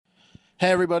Hey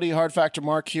everybody, Hard Factor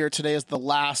Mark here. Today is the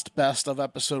last best of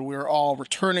episode. We're all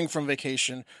returning from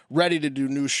vacation, ready to do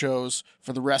new shows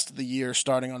for the rest of the year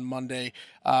starting on Monday.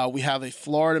 We have a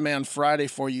Florida Man Friday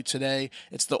for you today.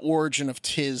 It's the origin of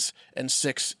Tiz and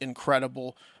 6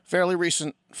 incredible, fairly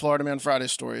recent Florida Man Friday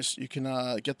stories. You can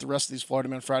get the rest of these Florida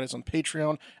Man Fridays on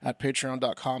Patreon at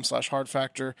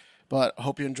patreon.com/hardfactor. But I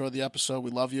hope you enjoyed the episode. We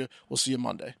love you. We'll see you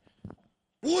Monday.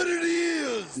 What it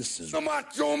is, This is the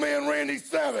Macho Man Randy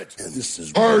Savage, and this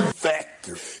is Hard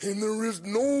Factor. and there is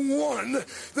no one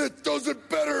that does it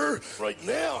better right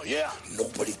now, yeah.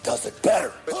 Nobody does it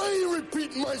better. I ain't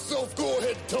repeating myself, go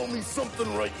ahead, tell me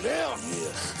something right now. Yeah,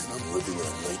 and I'm living in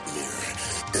a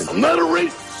nightmare. And I'm not a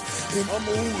racist, and I'm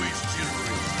always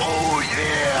cheering. Oh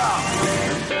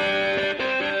yeah!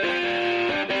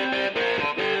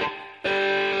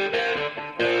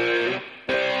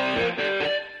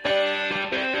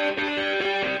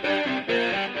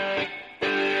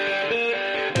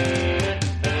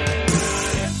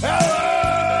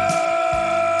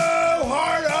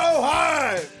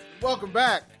 Welcome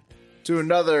back to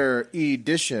another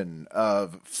edition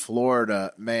of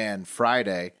Florida Man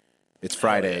Friday. It's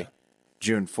Friday,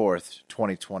 June 4th,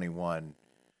 2021.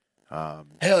 Hell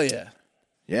yeah.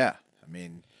 Yeah, I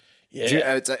mean,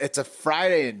 Yeah. it's a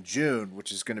Friday in June,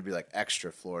 which is going to be like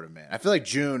extra Florida Man. I feel like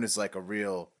June is like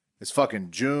it's fucking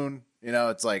June. You know,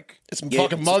 it's like It's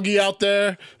fucking muggy out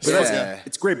there. It's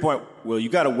a great point, Will. You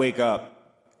got to wake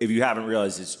up if you haven't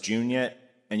realized it's June yet,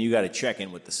 and you got to check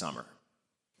in with the summer.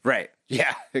 Right.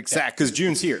 Yeah, exactly. Because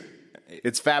June's here.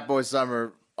 It's Fat Boy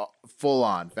Summer, full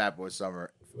on Fat Boy Summer,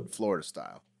 Florida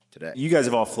style today. You guys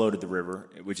have all floated the river,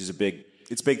 which is a big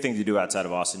thing to do outside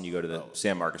of Austin. You go to the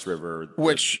San Marcos River.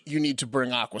 Which you need to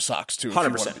bring aqua socks to. if you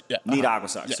 100%. wanna be- Need aqua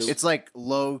socks. Yes. So It's like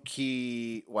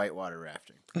low-key whitewater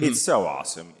rafting. it's so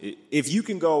awesome. If you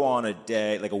can go on a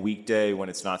day, like a weekday when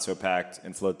it's not so packed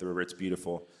and float the river, it's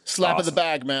beautiful. Slap of the Awesome.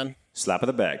 bag, man. Slap of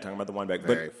the bag. Talking about the wine bag.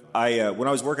 Very But fun. I, when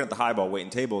I was working at the Highball waiting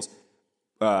tables,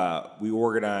 we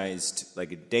organized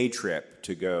like a day trip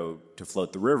to go to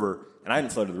float the river, and I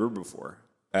hadn't floated the river before.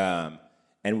 And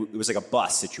it was like a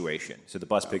bus situation. So the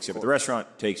bus picks you up at the restaurant,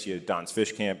 takes you to Don's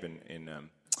Fish Camp in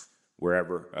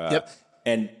wherever. Yep.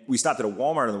 And we stopped at a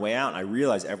Walmart on the way out, and I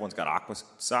realized everyone's got aqua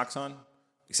socks on,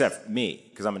 except me,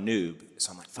 because I'm a noob.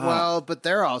 So I'm like, fuck. Well, but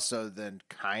they're also then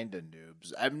kind of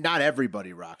noobs. Not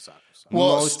everybody rocks aqua socks. Well,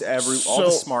 all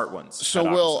the smart ones. So, had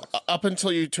aqua Will, socks. up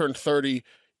until you turn 30,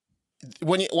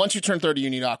 once you turn 30, you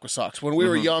need aqua socks. When we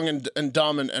were young and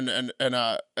dumb and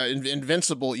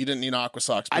invincible, you didn't need aqua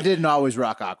socks. I But didn't always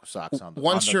rock aqua socks on the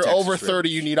once on the you're Texas over River. 30,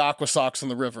 you need aqua socks on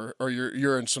the river, or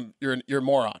you're a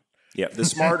moron. Yeah, the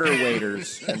smarter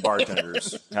waiters and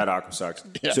bartenders had aqua socks.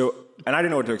 Yeah. So, and I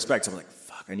didn't know what to expect. So I'm like,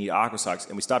 fuck, I need aqua socks.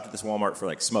 And we stopped at this Walmart for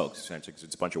like smokes, essentially, because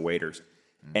it's a bunch of waiters.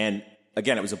 And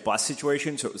again, it was a bus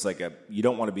situation. So it was like you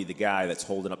don't want to be the guy that's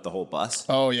holding up the whole bus,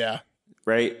 Oh yeah.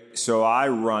 right? So I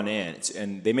run in,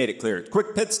 and they made it clear,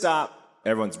 quick pit stop.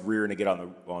 Everyone's rearing to get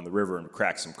on the river and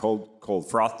crack some cold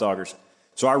froth doggers.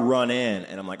 So I run in,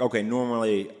 and I'm like, okay,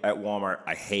 normally at Walmart,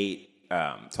 I hate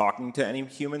talking to any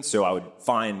humans, so I would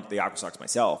find the aqua socks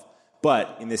myself.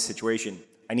 But in this situation,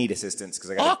 I need assistance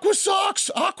because Aqua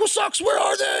socks, where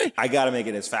are they? I got to make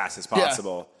it as fast as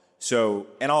possible. So,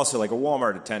 and also like a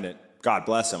Walmart attendant, God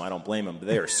bless them, I don't blame them, but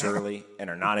they are surly and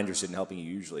are not interested in helping you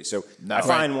usually. So I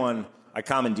find one, I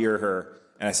commandeer her,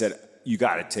 and I said, you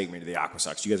got to take me to the aqua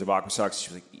socks. You guys have aqua socks? She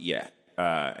was like, yeah.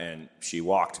 And she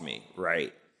walked me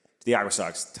right to the aqua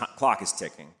socks. Clock is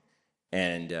ticking.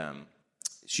 And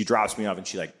she drops me off, and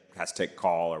she like has to take a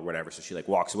call or whatever. So she like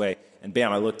walks away, and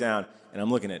bam, I look down, and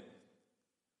I'm looking at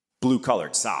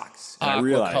blue-colored socks. And I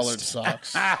realized Aqua-colored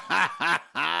socks.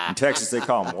 in Texas they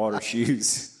call them water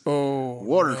shoes.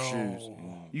 Water shoes.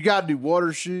 You got to do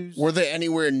water shoes. Were they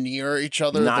anywhere near each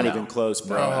other? Not even close,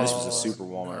 bro. This was a super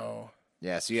Walmart. No.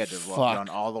 Yeah, so you had to Fuck. run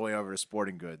all the way over to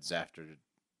Sporting Goods after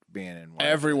being in one.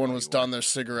 Everyone was done their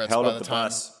cigarettes Held by up the the time.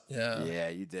 bus. Yeah. Yeah,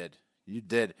 you did. You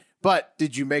did. But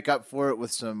did you make up for it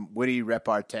with some witty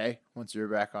repartee once you were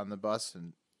back on the bus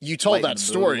and You told lighten that the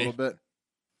mood a story. little bit?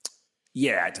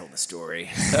 Yeah, I told the story.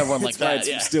 Everyone like That's why that. it's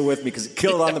Yeah. still with me because it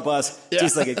killed on the bus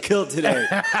just like it killed today.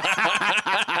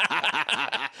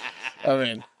 I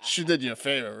mean, she did you a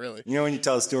favor, really. You know when you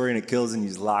tell a story and it kills and you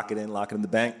just lock it in the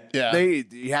bank? Yeah.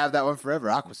 You have that one forever,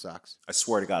 aqua socks. I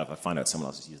swear to God, if I find out someone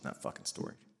else is using that fucking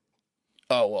story.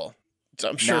 Oh well.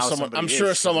 I'm sure Now someone. somebody I'm is, sure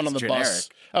 'cause someone on it's the bus. generic.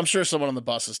 I'm sure someone on the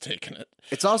bus is taking it.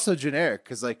 It's also generic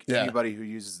because like Yeah. anybody who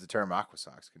uses the term aqua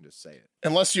socks can just say it.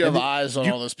 Unless you have And eyes on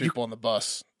you- all those people on the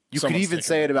bus. You could someone's even taking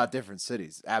say it about different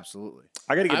cities. Absolutely.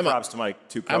 I got to give I might- props to my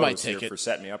two I might co-hosts here take it. for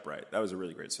setting me up right. That was a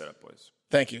really great setup, boys.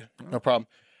 Thank you. No problem.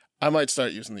 I might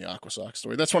start using the aqua sock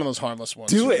story. That's one of those harmless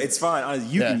ones. Do it. It's fine.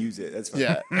 Honestly, you can use it. That's fine.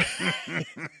 Yeah.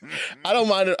 I don't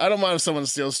mind if someone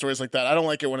steals stories like that. I don't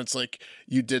like it when it's like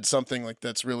you did something like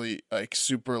that's really like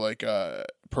super like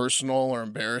personal or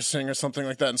embarrassing or something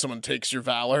like that, and someone takes your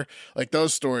valor. Like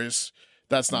those stories,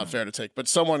 that's not fair to take. But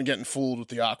someone getting fooled with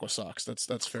the aqua socks,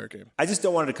 that's fair game. I just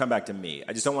don't want it to come back to me.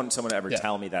 I just don't want someone to ever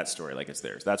tell me that story like it's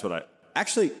theirs. That's what I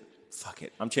actually. Fuck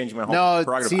it. I'm changing my whole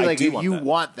prerogative. See, like, I do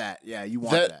want that. Yeah, you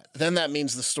want that. Then that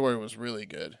means the story was really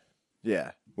good.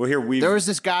 Yeah. Well, there was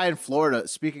this guy in Florida.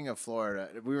 Speaking of Florida,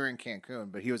 we were in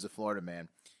Cancun, but he was a Florida man,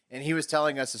 and he was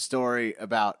telling us a story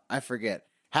about, I forget,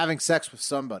 having sex with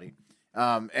somebody,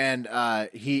 and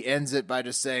he ends it by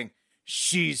just saying,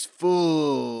 "She's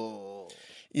full."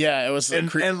 Yeah, it was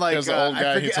and like it was an old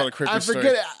guy who told a creepy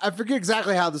story. I forget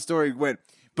exactly how the story went,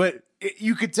 but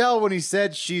you could tell when he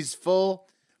said "she's full."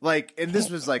 Like, and this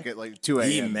was like at like 2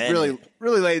 a.m.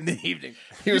 really late in the evening.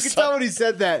 You could tell when he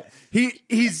said that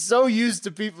he's so used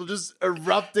to people just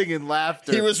erupting in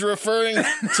laughter. He was referring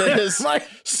to his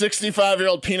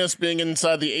 65-year-old penis being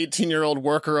inside the 18-year-old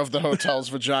worker of the hotel's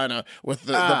vagina, with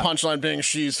the punchline being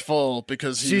 "she's full"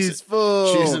 because she's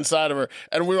full. She's inside of her,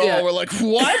 and we all were like,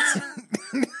 "What?"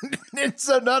 And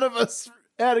so none of us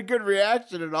had a good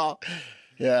reaction at all.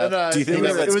 Yeah. And, do you think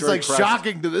it was like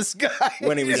shocking to this guy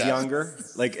when he was younger?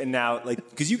 Like, and now, like,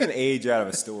 because you can age out of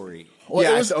a story.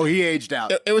 Well, he aged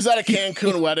out. It was at a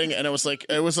Cancun wedding, and it was like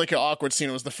an awkward scene.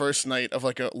 It was the first night of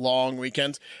like a long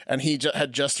weekend, and he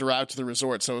had just arrived to the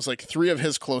resort. So it was like 3 of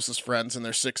his closest friends in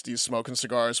their 60s smoking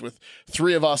cigars, with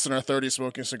 3 of us in our 30s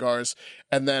smoking cigars,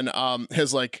 and then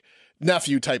his like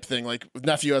nephew type thing, like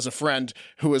nephew as a friend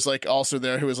who was like also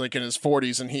there, who was like in his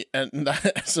 40s, and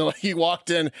so he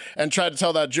walked in and tried to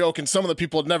tell that joke, and some of the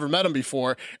people had never met him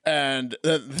before, and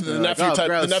the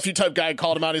nephew type guy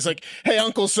called him out. He's like, "Hey,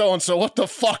 Uncle so and so, what the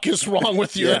fuck is wrong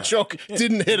with you?" That joke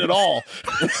didn't hit at all.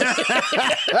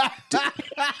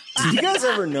 Do you guys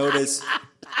ever notice?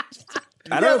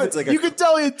 I don't know if it's like you could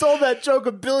tell he had told that joke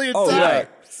a billion times. Right.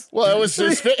 Well, it was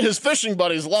his fishing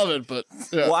buddies love it, but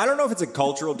well, I don't know if it's a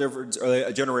cultural difference or like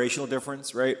a generational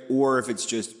difference, right? Or if it's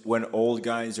just when old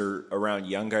guys are around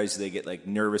young guys, they get like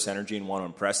nervous energy and want to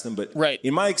impress them. But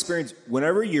in my experience,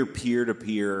 whenever you're peer to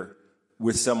peer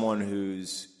with someone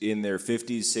who's in their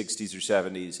 50s, 60s, or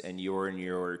 70s, and you're in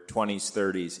your 20s,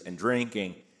 30s, and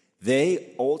drinking,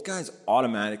 old guys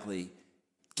automatically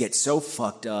get so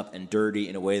fucked up and dirty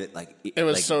in a way that like it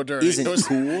was so dirty. Isn't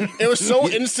cool. It was so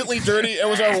instantly dirty. It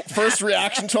was our first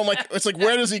reaction to him. Like it's like,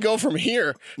 where does he go from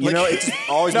here? You know, it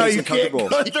always makes me comfortable.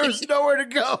 There's nowhere to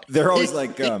go. They're always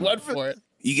like, he went for it.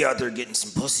 You get out there getting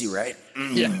some pussy, right?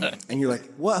 Yeah. And you're like,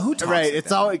 what? Who talks right? like It's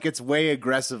that? all it gets way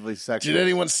aggressively sexual. Did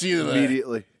anyone see the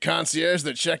immediately concierge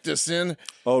that checked us in?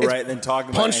 Oh, right. And then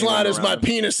talking about punchline is my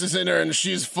penis is in her and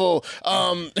she's full.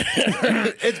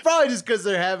 It's probably just because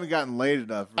they haven't gotten laid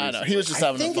enough. Recently. I know. He was just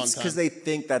having a fun time. Because they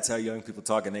think that's how young people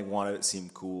talk and they want to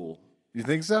seem cool. You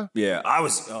think so? Yeah.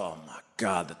 Oh my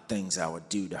God, the things I would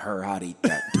do to her. I'd eat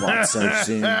that twat so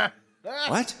soon.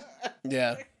 What?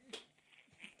 Yeah.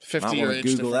 50-year age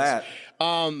Google difference.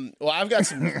 that. Well, I've got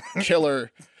some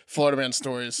killer Florida man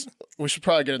stories. We should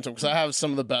probably get into them because I have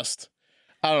some of the best.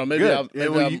 I don't know. Maybe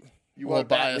I'm you want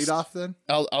that lead off then?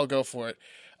 I'll go for it.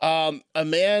 A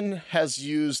man has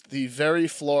used the very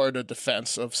Florida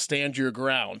defense of stand your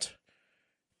ground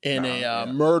in a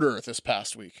murder this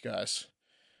past week, guys.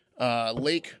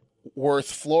 Lake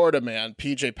Worth, Florida man,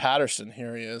 PJ Patterson.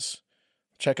 Here he is.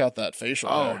 Check out that facial.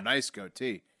 Oh, hair. nice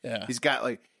goatee. Yeah, he's got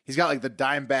like the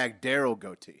Dimebag Daryl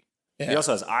gootee. Yeah. He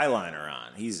also has eyeliner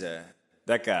on.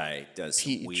 That guy does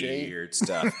some weird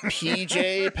stuff.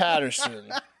 PJ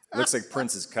Patterson. Looks like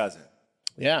Prince's cousin.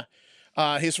 Yeah.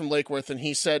 He's from Lake Worth, and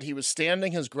he said he was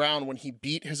standing his ground when he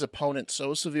beat his opponent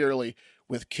so severely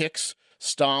with kicks,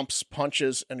 stomps,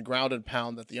 punches, and ground and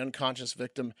pound that the unconscious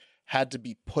victim had to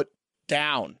be put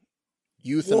down,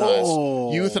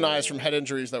 euthanized from head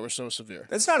injuries that were so severe.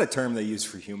 That's not a term they use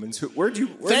for humans. Where'd you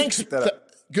pick that up?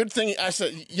 Good thing I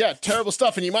said, yeah, terrible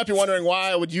stuff. And you might be wondering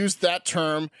why I would use that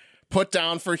term, put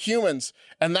down, for humans.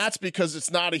 And that's because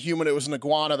it's not a human. It was an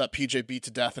iguana that PJ beat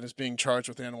to death and is being charged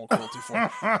with animal cruelty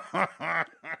for.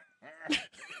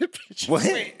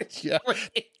 What? Yeah.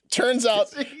 Turns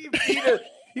out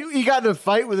he got in a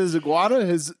fight with his iguana.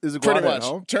 His iguana pretty much. At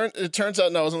home? It turns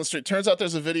out, no, it was on the street. Turns out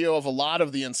there's a video of a lot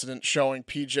of the incident showing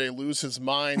PJ lose his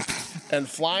mind and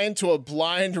fly into a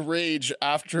blind rage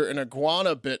after an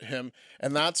iguana bit him.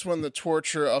 And that's when the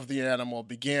torture of the animal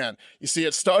began. You see,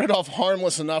 it started off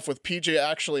harmless enough with PJ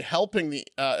actually helping the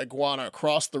iguana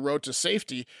across the road to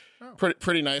safety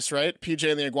Pretty nice, right? PJ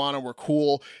and the iguana were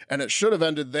cool, and it should have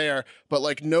ended there. But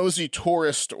like nosy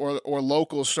tourists or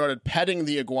locals started petting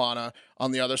the iguana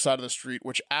on the other side of the street,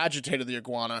 which agitated the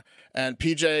iguana. And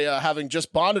PJ, having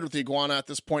just bonded with the iguana at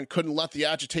this point, couldn't let the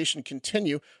agitation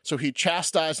continue. So he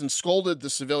chastised and scolded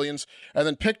the civilians, and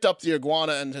then picked up the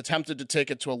iguana and attempted to take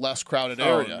it to a less crowded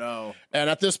area. Oh, no. And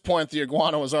at this point, the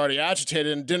iguana was already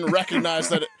agitated and didn't recognize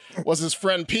that it was his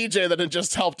friend PJ that had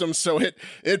just helped him. So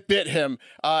it bit him.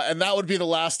 And that would be the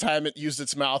last time it used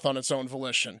its mouth on its own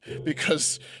volition,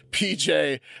 because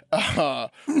PJ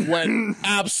went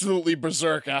absolutely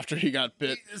berserk after he got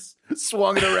bit. He just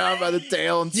swung it around by the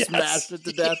tail and smashed it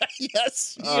to death.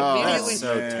 Yes. He That's immediately.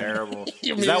 so terrible. Is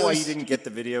immediately- that why you didn't get the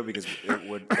video? Because it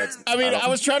would. I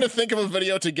was trying to think of a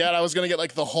video to get. I was going to get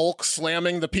like the Hulk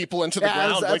slamming the people into the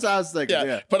ground. That's what I was thinking.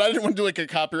 Yeah. But I didn't want to do like a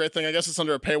copyright thing. I guess it's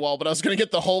under a paywall. But I was going to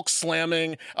get the Hulk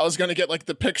slamming. I was going to get like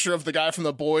the picture of the guy from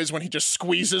The Boys when he just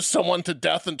squeezes someone to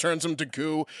death and turns him to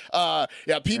goo.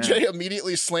 PJ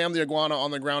immediately slammed the iguana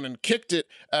on the ground and kicked it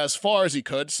as far as he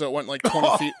could. So it went like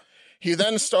 20 feet. He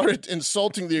then started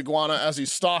insulting the iguana as he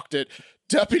stalked it.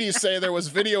 Deputies say there was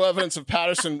video evidence of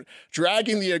Patterson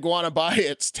dragging the iguana by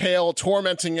its tail,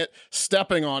 tormenting it,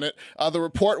 stepping on it. The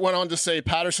report went on to say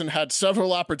Patterson had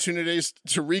several opportunities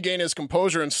to regain his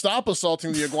composure and stop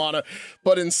assaulting the iguana,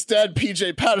 but instead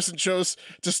PJ Patterson chose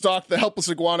to stalk the helpless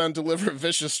iguana and deliver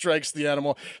vicious strikes to the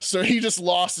animal. So he just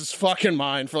lost his fucking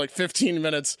mind for like 15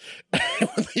 minutes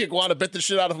when the iguana bit the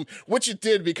shit out of him, which it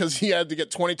did because he had to get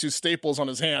 22 staples on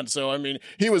his hand. So, I mean,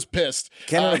 he was pissed.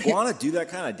 Can an iguana do that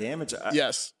kind of damage?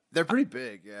 Yes. They're pretty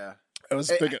big, yeah. It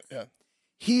was big. Yeah.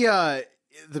 He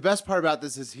the best part about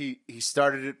this is he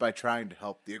started it by trying to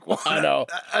help the iguana. I know.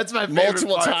 That's my favorite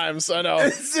Multiple part. times. I know.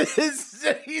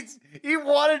 He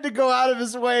wanted to go out of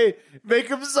his way, make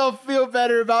himself feel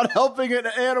better about helping an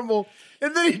animal,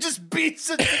 and then he just beats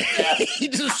it to death. He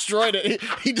destroyed it.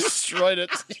 He destroyed it.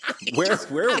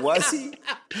 Where was he?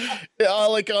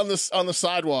 Like on the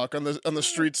sidewalk on the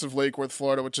streets of Lake Worth,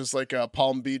 Florida, which is like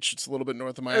Palm Beach. It's a little bit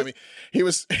north of Miami. He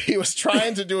was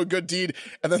trying to do a good deed,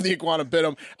 and then the iguana bit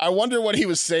him. I wonder what he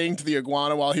was saying to the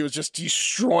iguana while he was just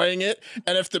destroying it,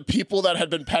 and if the people that had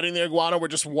been petting the iguana were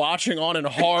just watching on in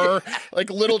horror, like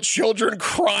little children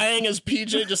crying as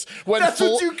PJ just went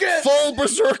full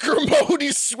berserker mode.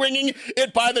 He's swinging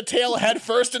it by the tail head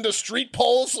first into street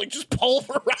poles, like just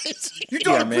pulverizing. You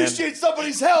don't appreciate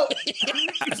somebody's help.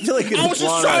 I feel like I was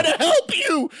just trying to help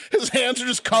you. His hands are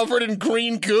just covered in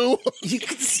green goo. You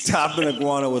could stop an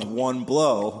iguana with one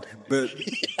blow, but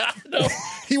No,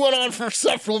 he went on for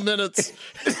several minutes.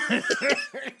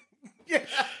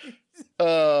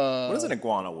 what does an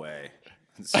iguana weigh?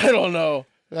 I don't know.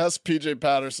 That's PJ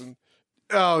Patterson.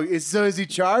 Oh, so is he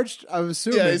charged? I'm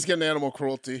assuming. Yeah, he's getting animal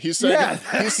cruelty. He's saying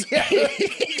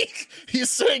he's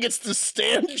saying it's the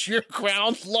stand your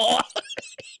ground law.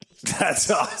 That's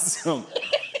awesome.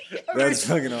 That's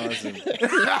fucking awesome.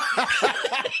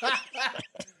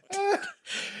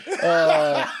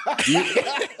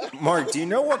 Mark, do you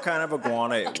know what kind of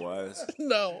iguana it was?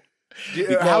 No.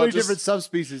 How many different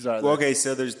subspecies are there? Well, okay,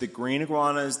 so there's the green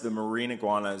iguanas, the marine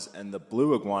iguanas, and the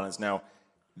blue iguanas. Now,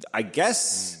 I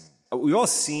guess we've all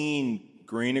seen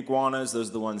green iguanas. Those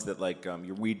are the ones that like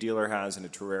your weed dealer has in a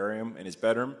terrarium in his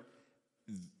bedroom.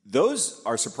 Those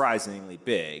are surprisingly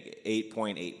big,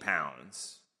 8.8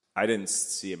 pounds. I didn't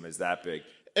see him as that big.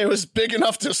 It was big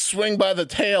enough to swing by the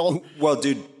tail. Well,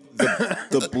 dude,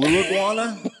 the blue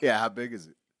iguana Yeah, how big is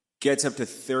it? gets up to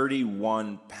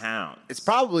 31 pounds. It's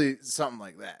probably something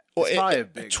like that. It's probably a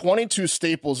big. 22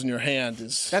 staples in your hand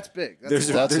is. That's big. There's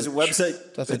a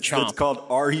website that's a that's chomp. called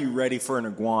 "Are You Ready for an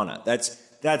Iguana?"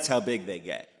 That's how big they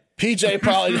get. PJ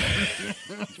probably.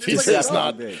 PJ's like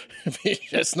not. big.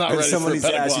 PJ's not And ready for a somebody's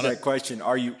pet asked you iguana. that question.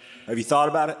 Have you thought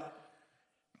about it?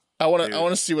 I want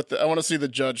to see I want to see the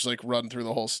judge like run through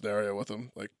the whole scenario with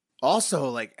him. Like, Also,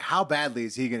 like, how badly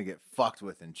is he going to get fucked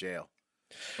with in jail?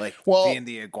 Like, Well, being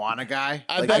the iguana guy?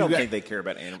 I Like, bet- I don't think they care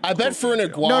about animals. I bet for an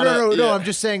iguana. No. yeah. I'm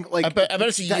just saying, like, I bet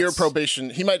it's a year that's- probation.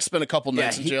 He might spend a couple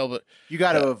nights in jail, but you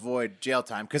got to avoid jail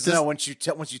time because once you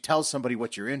tell somebody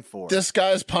what you're in for, this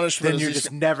guy's punishment then is you're he's,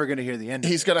 just never going to hear the end.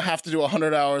 he's going to have to do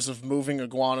 100 hours of moving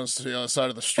iguanas to the other side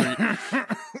of the street.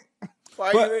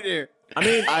 Why are you in here? I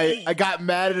mean, I got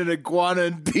mad at an iguana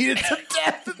and beat it to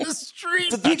death in the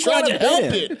street. I tried to help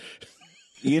bit him. it.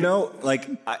 You know, like,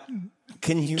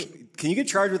 can you get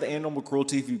charged with animal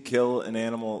cruelty if you kill an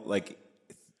animal? Like,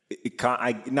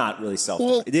 not really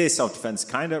it is self defense,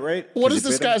 kind of, right? What 'Cause is it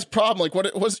this bit him? guy's problem? Like,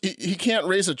 what was he can't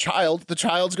raise a child? The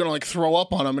child's gonna like throw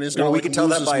up on him, and he's gonna Well, we like can tell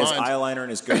lose that by his mind. eyeliner and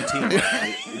his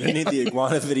goatee. We need the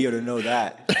iguana video to know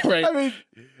that. Right? I mean,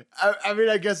 I mean,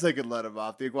 I guess they could let him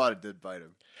off. The iguana did bite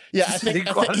him. Yeah, I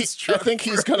think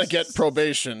he's going to get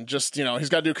probation. Just, he's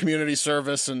got to do community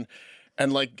service and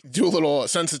like do a little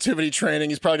sensitivity training.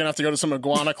 He's probably going to have to go to some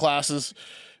iguana classes.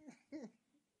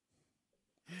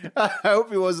 I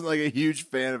hope he wasn't like a huge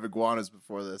fan of iguanas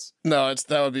before this. No,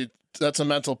 that's a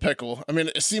mental pickle. I mean,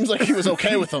 it seems like he was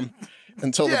okay with them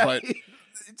until the bite.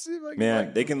 It seemed like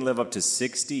Man, they can live up to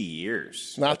 60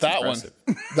 years. Not That's that impressive.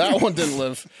 one. That one didn't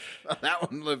live. that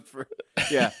one lived for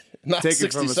Not Take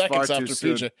it 60 from us far seconds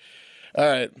too after soon. PJ. All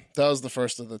right, that was the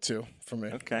first of the two for me.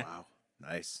 Okay. Wow,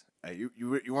 nice. You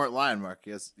weren't lying, Mark.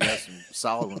 You have some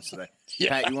solid ones today. Yeah.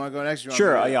 Pat, you want to go next? You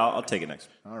Sure. wanna go I'll take it next.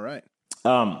 All right.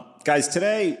 Guys,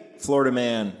 today, Florida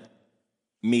man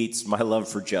meets my love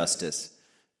for justice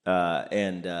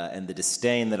and the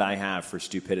disdain that I have for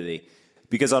stupidity.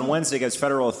 Because on Wednesday, guys,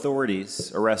 federal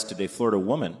authorities arrested a Florida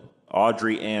woman,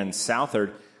 Audrey Ann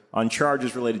Southard, on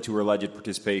charges related to her alleged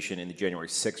participation in the January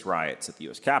 6th riots at the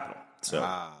U.S. Capitol. So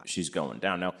she's going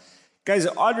down. Now, guys,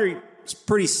 Audrey is a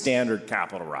pretty standard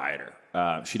Capitol rioter.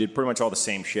 She did pretty much all the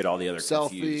same shit all the other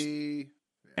confused, Selfie.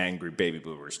 angry baby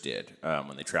boomers did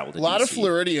when they traveled to A lot of DC.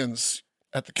 Floridians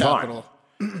at the Capitol.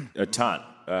 A ton.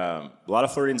 A lot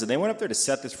of Floridians, and they went up there to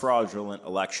set this fraudulent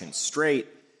election straight.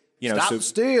 Stop the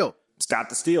steal. Stop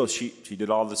the steal. She did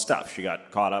all the stuff. She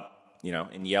got caught up,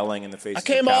 in yelling in the face. I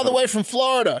came all the way from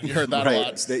Florida. You heard that a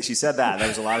lot. She said that. There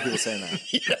was a lot of people saying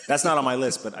that. That's not on my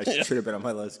list, but I should have been on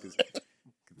my list because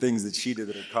things that she did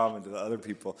that are common to the other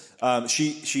people.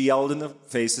 She yelled in the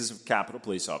faces of Capitol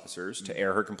police officers to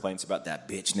air her complaints about that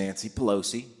bitch Nancy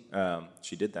Pelosi.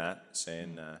 She did that,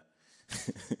 saying,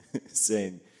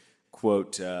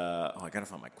 quote, I got to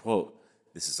find my quote.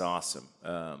 This is awesome.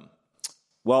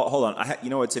 Well, hold on. You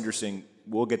know what's interesting?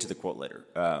 We'll get to the quote later.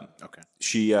 Okay.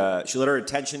 She let her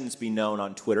intentions be known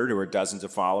on Twitter to her dozens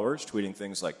of followers, tweeting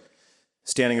things like,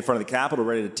 standing in front of the Capitol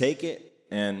ready to take it,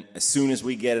 and as soon as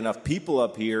we get enough people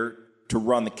up here to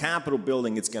run the Capitol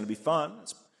building, it's going to be fun.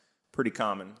 It's pretty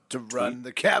common. To run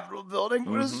the Capitol building?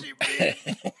 What does she mean?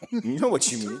 You know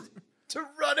what you mean. To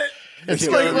run it? It's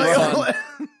like, gonna be fun.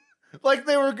 like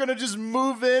they were going to just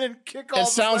move in and kick all It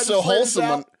the sounds so legislators wholesome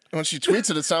out. when she tweets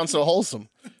it. It sounds so wholesome.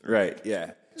 Right,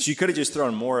 yeah. She could have just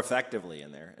thrown more effectively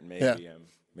in there, and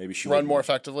maybe she Run wouldn't more have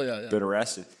effectively. Yeah. been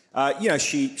arrested.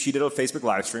 She did a Facebook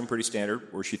live stream, pretty standard,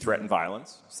 where she threatened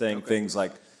violence, saying things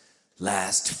like,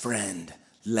 "Last friend,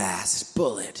 last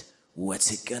bullet,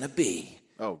 what's it gonna be?"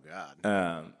 Oh,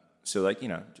 God. So,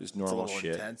 just normal little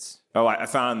shit. intense. Oh, I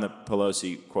found the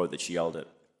Pelosi quote that she yelled at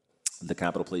the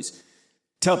Capitol Police.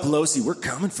 Tell Pelosi we're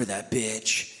coming for that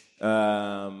bitch.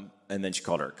 And then she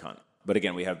called her a cunt. But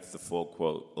again, we have the full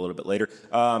quote a little bit later.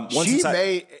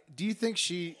 Do you think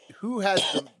who has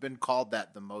been called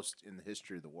that the most in the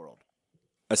history of the world?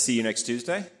 I see you next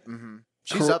Tuesday.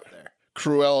 She's up there.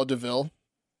 Cruella DeVille.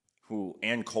 Who?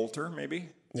 Ann Coulter, maybe?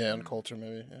 Yeah, and Coulter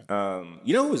maybe. Yeah.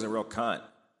 You know who was a real cunt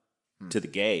to the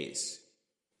gays?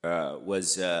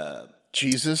 Was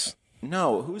Jesus.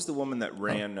 no, who was the woman that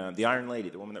ran the Iron Lady,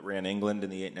 the woman that ran England in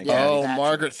the 1980s? Oh, Thatcher.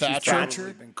 Margaret She's Thatcher.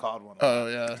 probably been called one of Oh,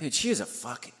 yeah. Dude, she is a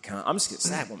fucking cunt. I'm just gonna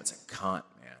say that woman's a cunt,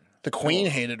 man. The Queen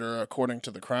hated her, according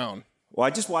to the Crown. Well,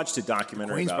 I just watched a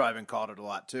documentary Queen's about probably been called it a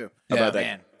lot, too. about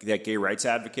man. that gay rights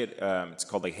advocate. It's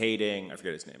called like Hating. I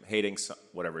forget his name. Hating,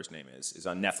 whatever his name is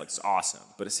on Netflix. It's awesome.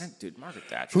 But it's dude, Margaret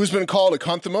Thatcher. Who's been called a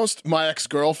cunt the most? My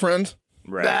ex-girlfriend.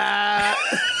 Right?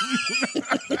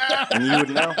 And you would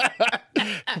know.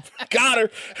 Got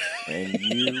her. And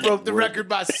you Broke the record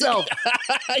myself.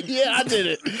 Yeah, I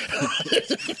did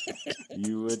it.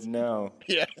 You would know.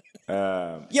 Yeah.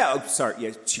 Sorry.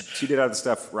 Yeah, she did other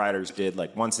stuff rioters did.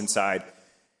 Like once inside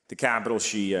the Capitol,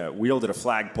 she wielded a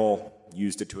flagpole,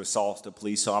 used it to assault a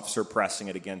police officer, pressing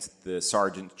it against the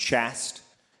sergeant's chest,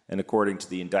 and according to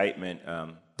the indictment,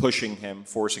 pushing him,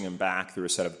 forcing him back through a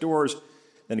set of doors,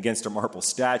 then against a marble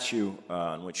statue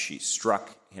on which she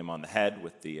struck him on the head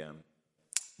with the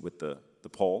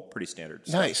pole. Pretty standard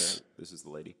stuff Nice. there. This is the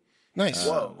lady. Nice.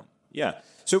 Whoa. Yeah.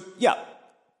 So,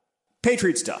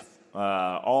 Patriot stuff.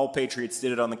 All Patriots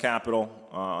did it on the Capitol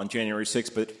on January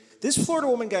 6th. But this Florida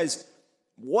woman, guys,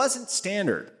 wasn't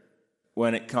standard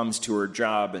when it comes to her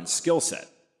job and skill set.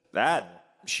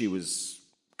 She was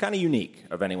kind of unique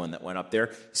of anyone that went up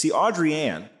there. See, Audrey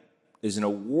Ann is an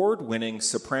award-winning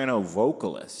soprano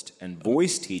vocalist and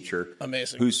voice teacher.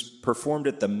 Amazing. Who's performed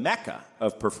at the mecca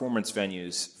of performance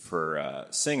venues for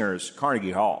singers, Carnegie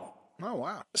Hall. Oh,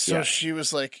 wow. So Yeah. she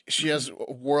was like, she has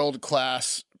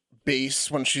world-class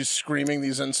bass when she's screaming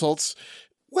these insults.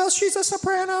 Well, she's a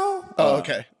soprano. Oh,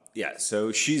 okay. Yeah,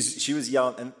 so she was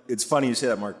yelling, and it's funny you say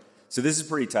that, Mark. So this is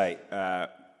pretty tight.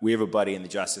 We have a buddy in the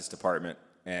Justice Department,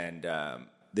 and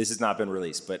this has not been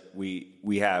released, but we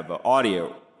have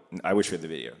audio. I wish we had the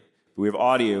video. But we have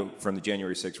audio from the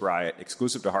January 6th riot,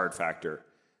 exclusive to Hard Factor,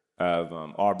 of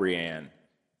Aubrey Ann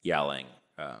yelling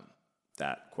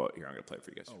that quote. Here, I'm going to play it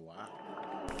for you guys. Oh, wow.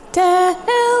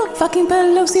 Tell fucking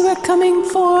Pelosi we're coming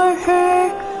for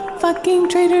her. Fucking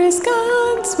traitors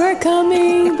guns, we're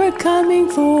coming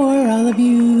for all of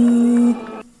you.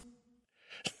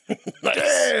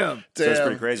 Damn. So that's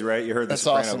pretty crazy, right? You heard the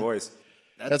soprano awesome. voice.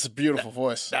 That's a beautiful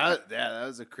voice. That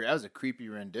was a creepy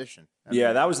rendition.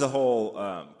 Yeah, that was the whole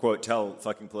quote. Tell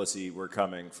fucking Pelosi we're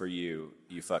coming for you,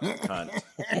 you fucking cunt.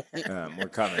 We're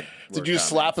coming. Did you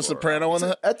slap a soprano on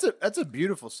that? That's a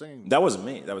beautiful singing. That wasn't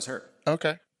me. That was her.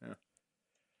 Okay.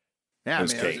 Yeah, It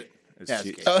was Kate.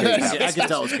 Kate. I can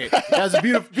tell it was Kate. That was a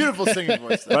beautiful singing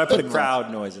voice. But I put a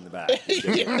crowd noise in the back.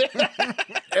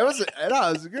 It was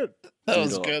good. That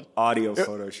was good. Audio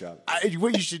Photoshop.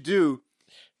 What you should do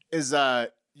is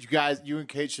you and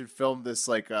Kate should film this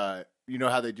like you know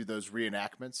how they do those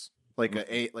reenactments, like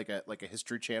a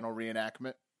History Channel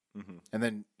reenactment, and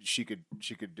then she could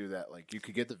do that. Like you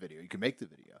could get the video, you could make the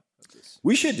video of this.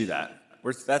 We should do that.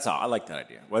 That's all. I like that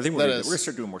idea. Well, I think we're That gonna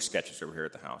start doing more sketches over here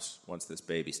at the house once this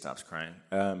baby stops crying.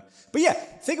 But yeah,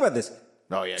 think about this.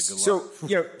 Oh yeah, good luck.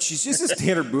 So she's just a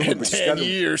standard boomer, but 10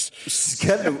 years.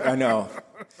 I know,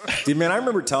 dude. Man, I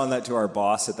remember telling that to our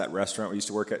boss at that restaurant we used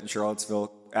to work at in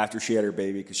Charlottesville after she had her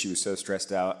baby because she was so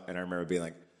stressed out, and I remember being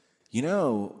like,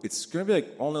 it's gonna be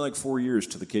only 4 years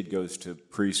till the kid goes to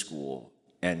preschool,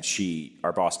 and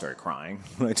our boss started crying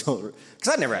when I told her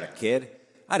because I'd never had a kid.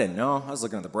 I didn't know. I was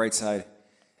looking on the bright side.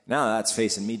 Now that's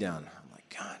facing me down. I'm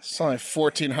like, God, It's only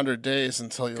 1,400 days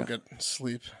until you'll get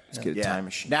sleep. let's get a time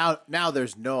machine. Now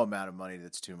there's no amount of money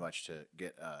that's too much to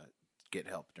get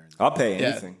help during. I'll pay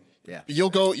anything. Yeah. You'll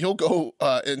go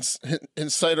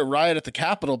incite a riot at the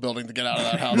Capitol building to get out of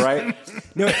that house. Right?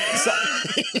 No, so,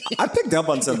 I picked up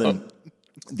on something.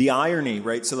 The irony,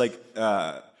 right? So, it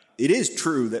is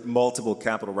true that multiple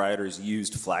Capitol rioters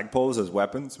used flagpoles as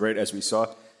weapons, right? As we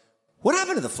saw. What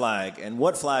happened to the flag, and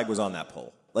what flag was on that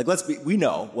pole? We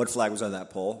know what flag was on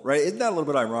that pole, right? Isn't that a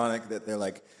little bit ironic that they're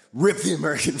rip the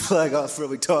American flag off,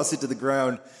 really toss it to the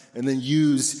ground, and then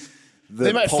use the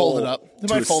They might pole fold it up. They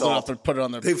to might fold it assault? up and put it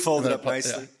on their. They fold it their up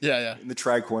nicely. Yeah. In the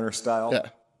tri-corner style. Yeah.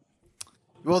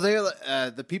 Well,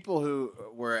 the people who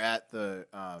were at the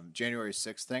January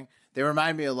 6th thing, they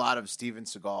remind me a lot of Steven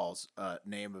Seagal's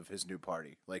name of his new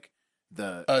party, like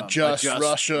the Just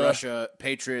Russia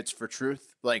Patriots for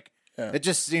Truth. It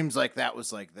just seems like that was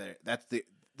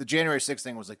the January 6th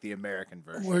thing was like the American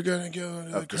version. We're gonna go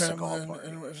into the Of the Seagal Kremlin, party.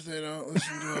 and if they don't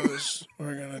listen to us,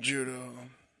 we're gonna judo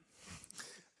them.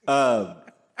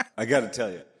 I got to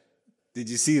tell you, did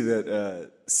you see that?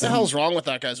 What the hell's wrong with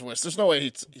that guy's voice? There's no way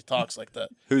he talks like that.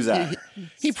 Who's that?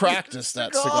 He practiced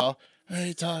that, Seagal.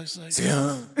 He talks like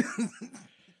that.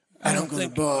 I don't go to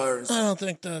bars. I don't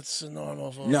think that's a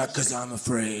normal voice. Not because I'm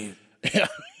afraid, Yeah.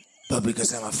 but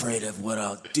because I'm afraid of what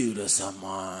I'll do to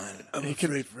someone. I'm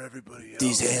afraid for everybody else.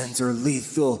 These hands are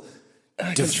lethal.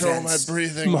 I control my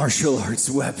breathing. Martial arts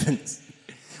weapons.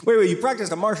 Wait, you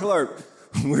practiced a martial art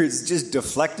where it's just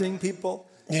deflecting people?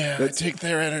 Yeah, I take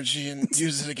their energy and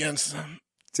use it against them.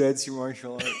 That's your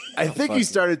martial art? I think he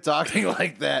started talking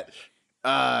like that.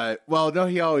 Well, no,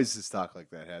 he always has talked like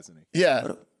that, hasn't he?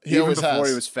 Yeah. He Even always before has.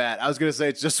 he was fat. I was gonna say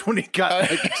it's just when he got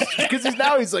because he's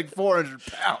 400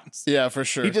 pounds. Yeah, for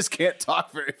sure. He just can't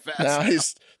talk very fast. now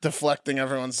he's deflecting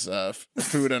everyone's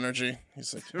food energy.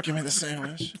 He's like, "Give me the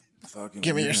sandwich.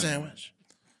 Give me your sandwich."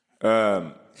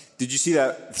 Did you see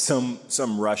that some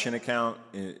Russian account,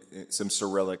 some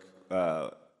Cyrillic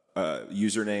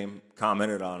username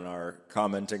commented on our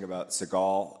commenting about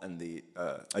Seagal and the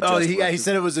He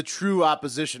said it was a true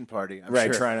opposition party. I'm right,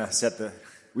 sure. trying to set the.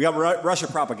 We got Russia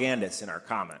propagandists in our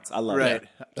comments. I love Right. it.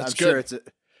 That's I'm sure good. it's an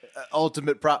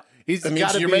ultimate prop. He's That got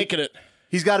means to you're be making it.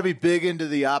 He's got to be big into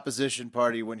the opposition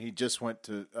party when he just went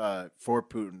to for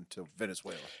Putin to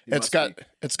Venezuela. He It's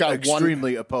must got be one.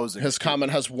 extremely opposing. His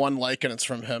comment has one like, and it's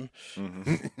from him.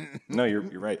 No, you're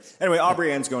right. Anyway,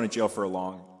 Aubrey Ann's going to jail for a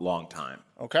long, long time.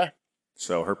 Okay.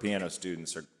 So her piano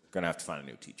students are going to have to find a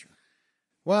new teacher.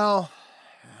 Well,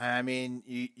 I mean,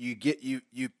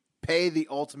 you pay the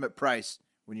ultimate price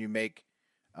when you make.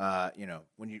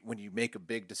 When you make a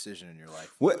big decision in your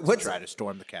life, to try to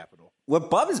storm the Capitol What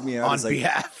bothers me on is like,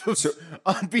 behalf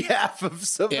of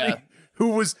somebody Yeah. who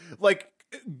was like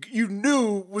you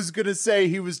knew was going to say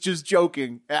he was just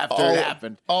joking after it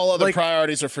happened. All other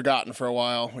priorities are forgotten for a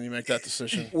while when you make that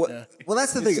decision. Well,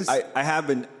 that's the thing. I have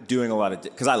been doing a lot of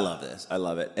because I love this. I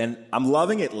love it, and I'm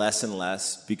loving it less and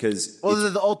less because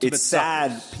it's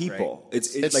sad people. Right?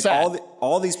 It's like sad.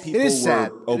 all these people were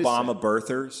Obama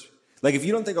birthers. Like if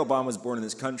you don't think Obama was born in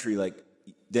this country, like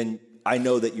then I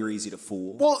know that you're easy to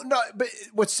fool. Well, no, but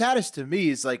what's saddest to me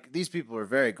is like these people are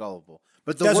very gullible.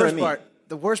 But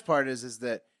the worst part is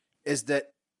that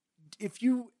if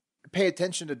you pay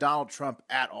attention to Donald Trump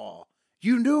at all,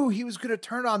 you knew he was going to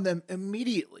turn on them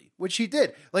immediately, which he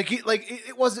did.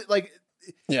 It wasn't like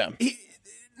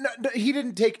he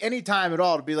didn't take any time at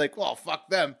all to be like, well, fuck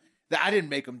them. I didn't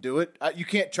make them do it. You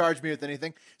can't charge me with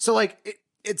anything. So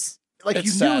it's like it's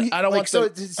you sad. knew. I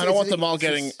don't want them all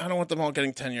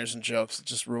getting 10 years in jail because it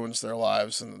just ruins their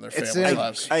lives and their families'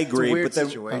 lives. I agree, it's a weird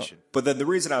situation. But then the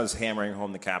reason I was hammering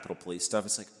home the Capitol Police stuff,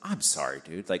 it's like, I'm sorry,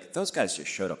 dude. Like those guys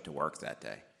just showed up to work that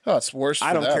day. Oh, it's worse for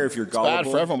I don't them. care if you're it's gullible.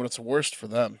 bad for everyone, but it's worst for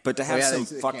them. But to have some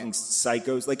fucking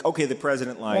psychos, like, okay, the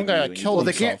president lied. One guy killed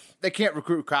himself. They can't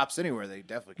recruit cops anywhere. They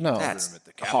definitely can't. No. That's at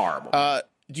the Capitol. horrible.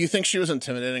 Do you think she was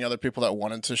intimidating other people that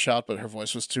wanted to shout, but her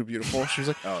voice was too beautiful? She was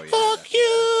like, oh, yeah. fuck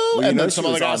you. Well, and then some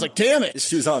other guy was like, damn it.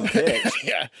 She was on pitch.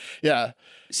 Yeah.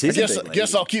 I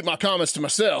guess I'll keep my comments to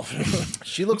myself.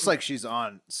 She looks like she's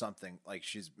on something, like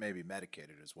she's maybe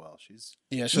medicated as well. She's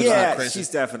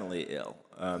definitely ill.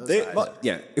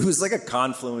 It was like a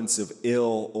confluence of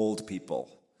ill old people.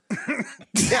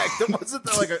 Wasn't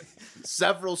there like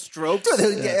several strokes?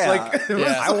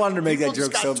 I wanted to make that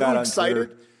joke so bad on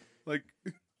Twitter. Like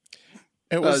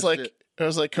it was like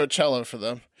Coachella for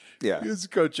them. Yeah, it was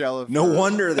Coachella. No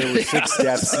wonder there were 6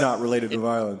 deaths not related to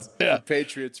violence. Yeah,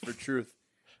 Patriots for truth.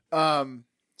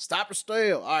 Stop or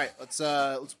steal. All right, let's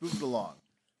move it along.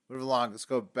 Let's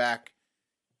go back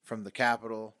from the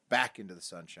Capitol back into the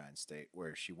Sunshine State,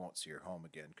 where she won't see her home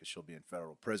again because she'll be in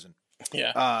federal prison.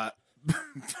 Yeah.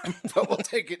 But we'll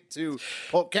take it to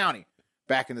Polk County,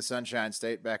 back in the Sunshine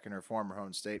State, back in her former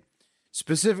home state,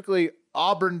 specifically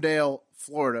Auburndale,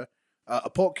 Florida.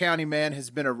 A Polk County man has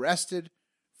been arrested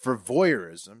for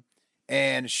voyeurism,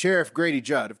 and Sheriff Grady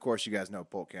Judd, of course, you guys know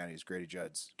Polk County is Grady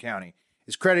Judd's county,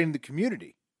 is crediting the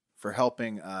community for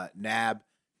helping nab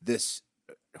this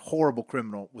horrible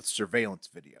criminal with surveillance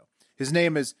video. His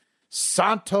name is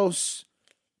Santos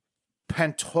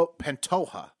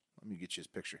Pantoja. Let me get you his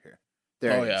picture here.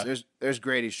 There he is. There's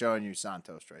Grady showing you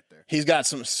Santos right there. He's got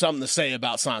something to say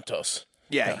about Santos.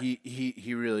 Yeah,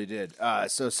 he really did.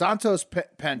 So Santos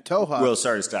Pantoja. Will,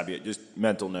 sorry to stop you. Just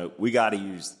mental note. We got to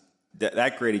use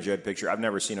that Grady Judd picture. I've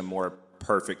never seen a more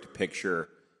perfect picture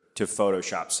to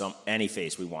Photoshop any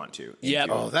face we want to. Yeah.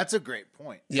 Oh, that's a great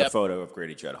point. A photo of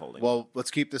Grady Judd holding. Well,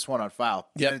 let's keep this one on file.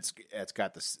 Yeah. It's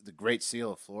got the great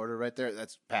seal of Florida right there.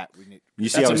 That's Pat. You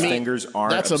see how his fingers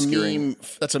aren't obscuring?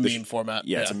 That's a meme format.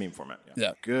 Yeah, it's a meme format.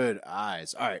 Yeah. Good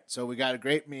eyes. All right. So we got a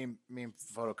great meme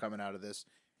photo coming out of this.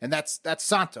 And that's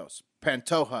Santos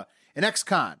Pantoja, an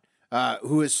ex-con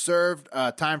who has served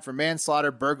time for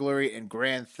manslaughter, burglary, and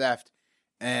grand theft.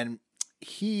 And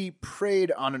he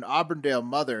preyed on an Auburndale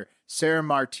mother, Sarah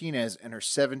Martinez, and her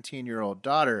 17-year-old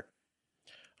daughter.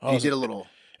 He did a little.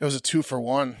 It was a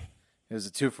 2-for-1. It was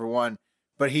a 2-for-1,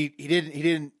 but he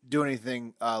didn't do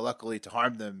anything. Luckily, to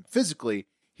harm them physically.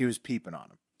 He was peeping on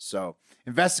them. So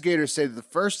investigators say that the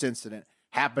first incident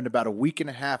happened about a week and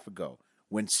a half ago,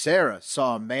 when Sarah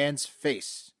saw a man's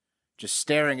face just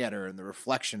staring at her in the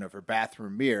reflection of her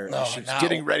bathroom mirror as she was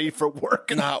getting ready for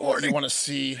work. Not what you want to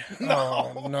see.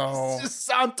 No. It's just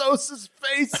Santos's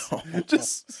face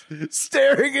just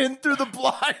staring in through the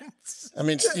blinds. I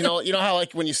mean, you know how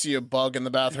like when you see a bug in the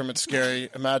bathroom, it's scary.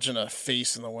 Imagine a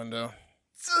face in the window.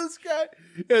 So this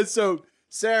guy, so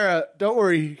Sarah, don't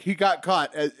worry, he got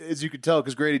caught, as you could tell,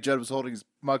 because Grady Judd was holding his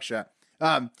mugshot.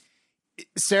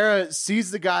 Sarah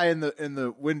sees the guy in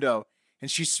the window,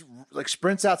 and she like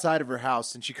sprints outside of her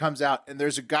house, and she comes out, and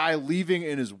there's a guy leaving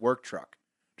in his work truck,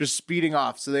 just speeding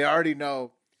off. So they already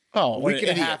know. Oh, a week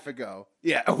and a half ago.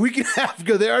 Yeah, a week and a half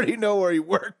ago, they already know where he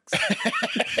works.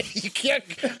 You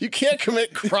can't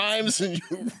commit crimes and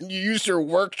you use your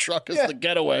work truck as the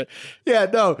getaway. Yeah,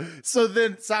 no. So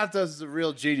then Santos is a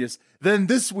real genius. Then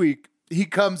this week, he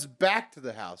comes back to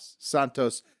the house,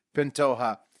 Santos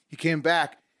Pantoja. He came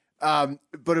back.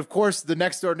 But of course, the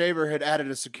next door neighbor had added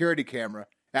a security camera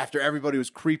after everybody was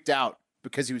creeped out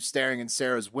because he was staring in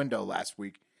Sarah's window last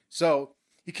week. So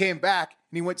he came back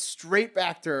and he went straight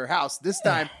back to her house. This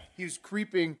time he was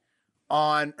creeping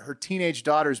on her teenage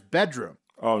daughter's bedroom.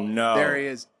 Oh no! There he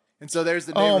is. And so there's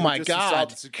the neighbor who just saw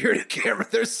the security camera.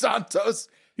 There's Santos.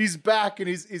 He's back and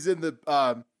he's in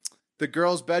the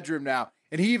girl's bedroom now.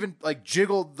 And he even like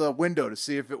jiggled the window to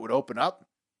see if it would open up.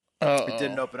 It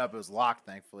didn't open up. It was locked,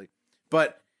 thankfully.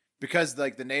 But because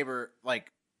like the neighbor,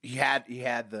 like he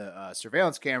had the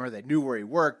surveillance camera, they knew where he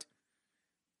worked.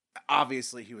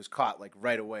 Obviously, he was caught like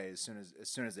right away as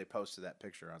soon as they posted that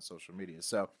picture on social media.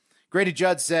 So Grady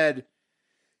Judd said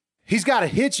he's got a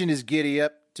hitch in his giddy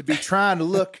up to be trying to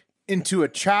look into a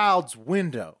child's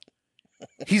window.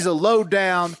 He's a low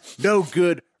down, no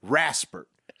good rasper.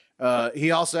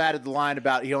 He also added the line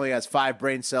about he only has 5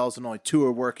 brain cells and only 2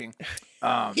 are working.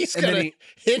 He's got a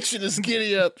hitch in his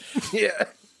giddy up. Yeah.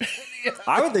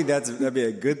 I would think that'd be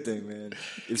a good thing, man.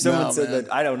 If someone said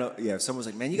that, I don't know. Yeah, if someone's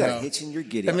like, man, you got a hitch in your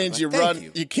giddy up. It means like, you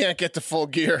run. You can't get to full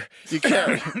gear. You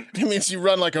can't. It means you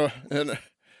run like an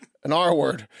R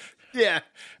word. Yeah.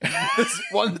 This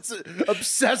one that's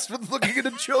obsessed with looking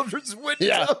into children's windows.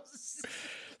 Yeah.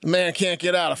 The man can't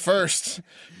get out of first.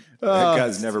 That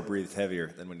guy's never breathed heavier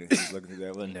than when he's looking through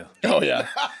that window. Oh, yeah.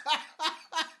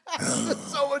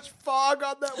 So much fog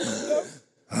on that window.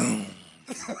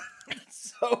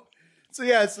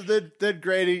 So then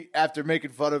Grady, after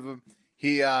making fun of him,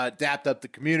 he dapped up the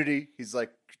community. He's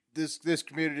like, this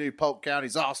community, Polk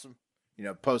County's awesome. You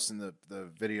know, posting the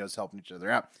videos, helping each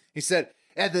other out. He said,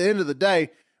 at the end of the day,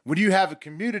 when you have a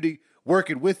community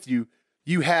working with you,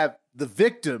 you have the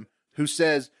victim who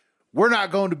says, we're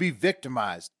not going to be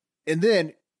victimized. And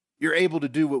then you're able to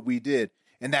do what we did,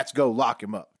 and that's go lock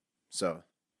him up. So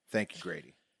thank you,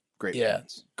 Grady. Great. Yeah.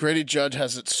 Points. Grady Judd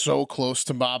has it so close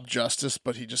to mob justice,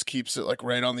 but he just keeps it like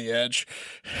right on the edge.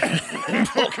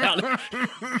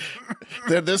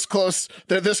 They're this close.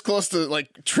 They're this close to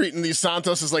like treating these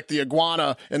Santos as like the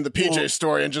iguana in the PJ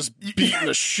story and just beating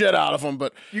the shit out of them.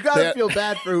 But you got to feel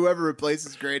bad for whoever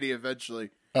replaces Grady eventually.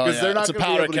 Because they're not going to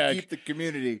be able to keep the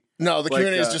community. No, the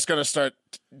community is just going to start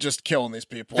just killing these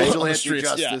people on the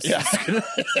streets. Justice. Yeah.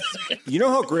 You know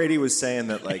how Grady was saying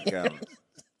that, like, how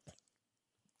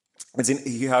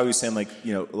he was saying, like,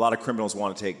 you know, a lot of criminals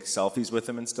want to take selfies with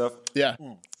him and stuff. Yeah.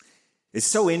 It's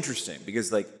so interesting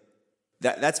because, like,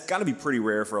 that's got to be pretty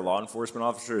rare for a law enforcement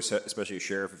officer, especially a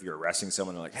sheriff. If you're arresting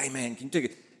someone, they're like, "Hey, man, can you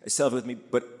take a selfie with me?"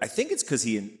 But I think it's because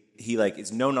he like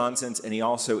is no nonsense, and he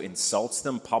also insults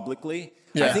them publicly.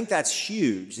 Yeah. I think that's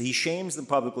huge. He shames them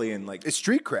publicly, and like it's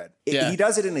street cred. He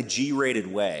does it in a G-rated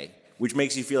way, which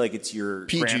makes you feel like it's your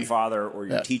PG. grandfather or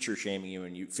your teacher shaming you,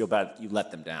 and you feel bad. You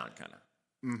let them down, kind of.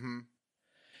 Mm-hmm.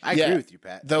 I agree with you,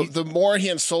 Pat. The more he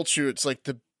insults you, it's like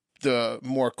the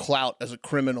more clout as a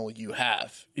criminal you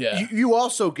have. Yeah. You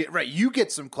also get you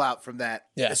get some clout from that.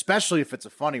 Yeah. Especially if it's a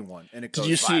funny one and it goes viral.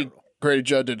 Did you see Grady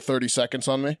Judd did 30 seconds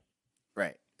on me?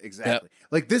 Right. Exactly. Yep.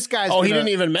 Like this guy's. Oh, he didn't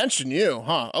even mention you,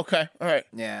 huh? Okay. All right.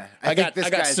 Yeah. I got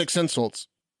 6 insults.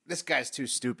 This guy's too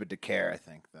stupid to care, I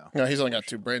think, though. No, he's only got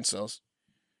 2 brain cells.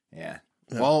 Yeah.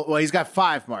 Well, he's got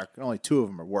 5, Mark. Only 2 of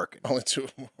them are working. Only 2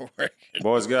 of them are working.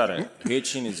 Boy's got a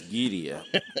hitch in his giddy up.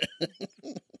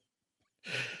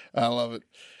 I love it.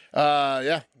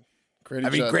 Yeah.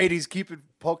 Grady's keeping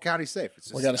Polk County safe. It's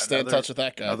just we got to stay in touch with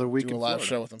that guy. Another week do a live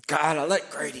show with him. God, I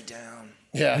let Grady down.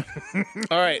 Yeah.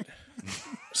 All right.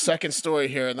 Second story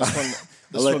here. This one.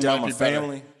 I let down my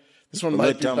family. This one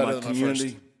might be better than my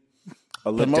first.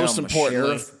 But most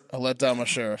importantly, I let down my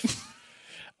sheriff.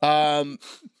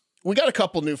 We got a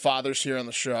couple new fathers here on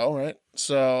the show, right?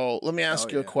 So let me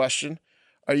ask you a question.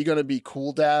 Are you going to be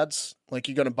cool dads? Like,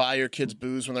 you going to buy your kids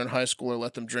booze when they're in high school or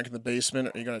let them drink in the basement?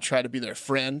 Or are you going to try to be their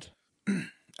friend?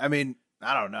 I mean,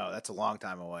 I don't know. That's a long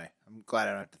time away. I'm glad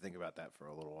I don't have to think about that for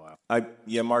a little while.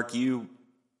 Mark, you've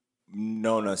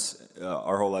known us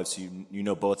our whole lives. So you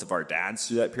know both of our dads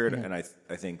through that period. Mm-hmm. And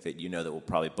I think that you know that we'll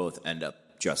probably both end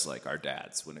up just like our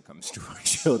dads when it comes to our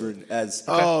children as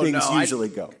things usually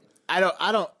go. I don't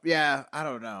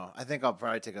know. I think I'll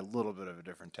probably take a little bit of a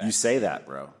different tack. You say that,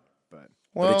 bro. But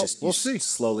we'll see.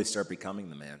 Slowly start becoming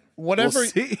the man. Whatever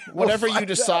you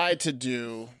decide to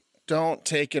do, don't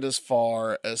take it as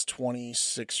far as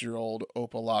 26-year-old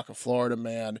Opelika, Florida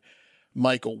man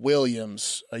Michael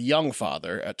Williams, a young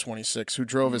father at 26, who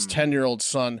drove his 10-year-old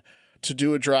son to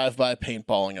do a drive-by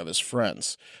paintballing of his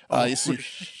friends. You see,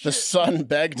 the son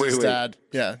begged his dad.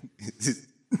 Yeah.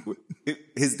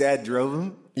 His dad drove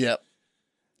him? Yep.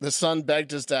 The son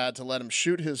begged his dad to let him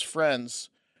shoot his friends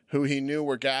who he knew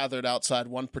were gathered outside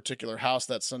one particular house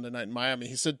that Sunday night in Miami.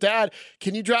 He said, "Dad,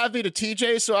 can you drive me to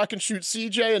TJ so I can shoot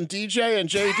CJ and DJ and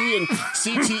JD and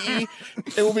CTE?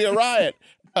 It will be a riot."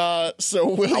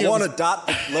 So Williams, I want to dot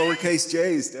the lowercase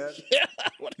J's, Dad. Yeah.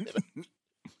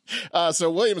 So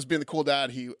Williams, being the cool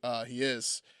dad he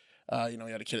is, he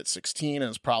had a kid at 16 and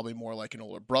is probably more like an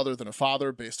older brother than a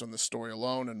father based on this story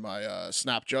alone and my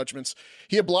snap judgments.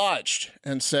 He obliged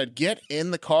and said, "Get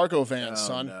in the cargo van,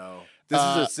 son." No. This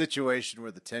is a situation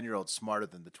where the 10-year-old's smarter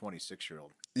than the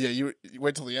 26-year-old. Yeah, you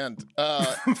wait till the end.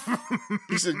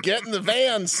 He said, "Get in the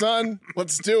van, son.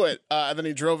 Let's do it." And then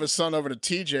he drove his son over to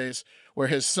TJ's, where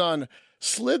his son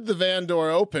slid the van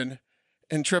door open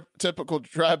in typical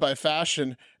drive-by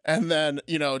fashion, and then,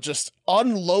 just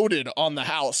unloaded on the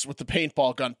house with the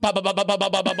paintball gun. Did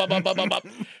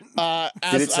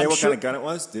it say what kind of gun it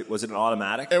was? Was it an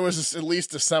automatic? It was at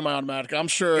least a semi-automatic. I'm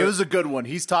sure it was a good one.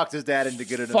 He's talked his dad into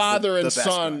getting father the and best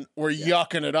son gun. were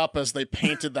yucking it up as they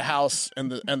painted the house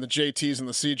and the JTs and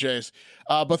the CJs.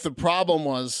 But the problem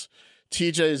was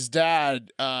TJ's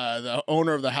dad, the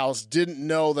owner of the house, didn't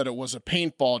know that it was a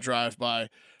paintball drive-by.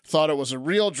 Thought it was a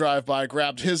real drive-by,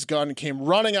 grabbed his gun, came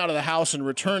running out of the house and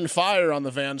returned fire on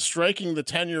the van, striking the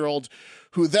 10-year-old,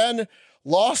 who then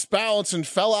lost balance and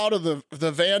fell out of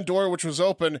the van door, which was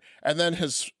open, and then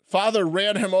his father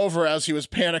ran him over as he was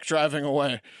panic driving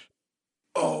away.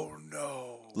 Oh,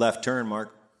 no. Left turn,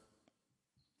 Mark.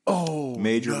 Oh,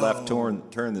 Major left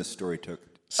turn this story took.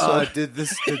 So did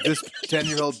this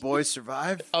 10-year-old boy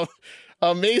survive?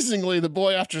 Amazingly, the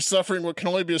boy, after suffering what can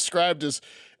only be described as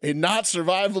a not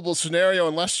survivable scenario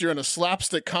unless you're in a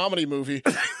slapstick comedy movie,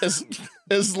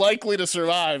 is likely to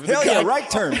survive. Hell yeah, right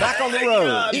turn, back on the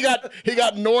road. He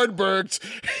got Nordberged.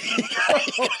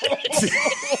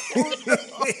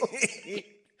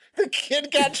 The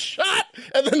kid got shot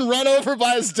and then run over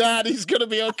by his dad. He's gonna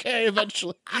be okay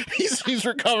eventually. He's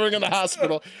recovering in the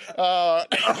hospital.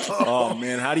 Oh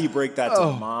man, how do you break that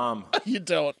to mom? You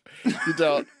don't.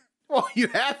 Well, you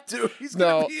have to. He's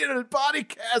going to be in a body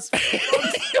cast.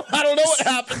 I don't know what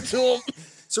happened to him.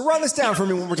 So run this down for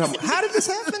me one more time. How did this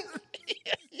happen?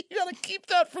 You gotta keep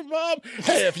that from mom.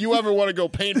 Hey, if you ever want to go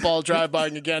paintball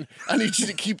drive-bying again, I need you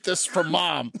to keep this from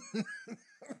mom.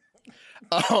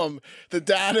 The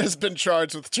dad has been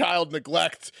charged with child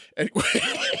neglect and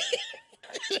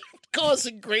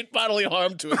causing great bodily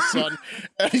harm to his son,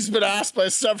 and he's been asked by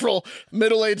several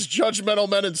middle-aged judgmental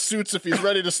men in suits if he's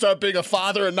ready to start being a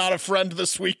father and not a friend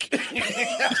this week.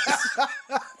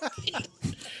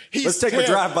 Let's take a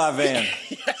drive-by van.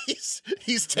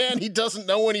 He's 10. He doesn't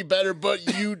know any better,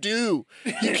 but you do.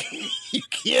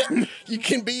 You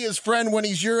can be his friend when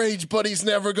he's your age, but he's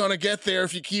never going to get there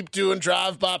if you keep doing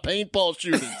drive-by paintball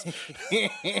shootings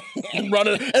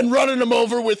and running him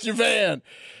over with your van.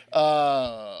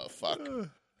 Fuck.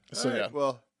 So right, yeah.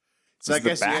 Well, so I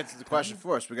guess you answered the question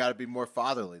for us. We got to be more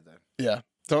fatherly then. Yeah.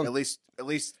 At least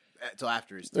until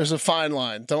after he's. There's a fine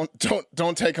line. Don't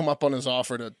take him up on his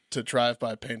offer to drive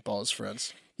by paintball his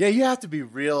friends. Yeah, you have to be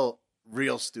real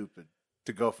stupid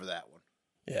to go for that one.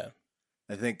 Yeah.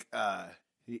 I think. I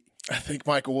think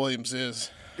Michael Williams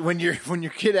is. When your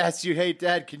kid asks you, "Hey,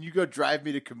 Dad, can you go drive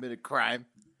me to commit a crime?"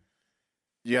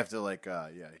 You have to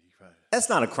That's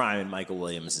not a crime in Michael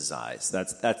Williams' eyes.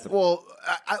 That's the. Well,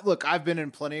 look, I've been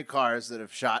in plenty of cars that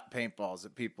have shot paintballs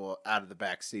at people out of the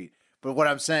back seat. But what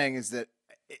I'm saying is that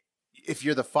if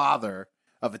you're the father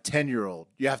of a 10-year-old,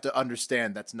 you have to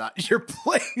understand that's not your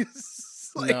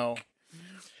place. No.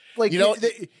 Like,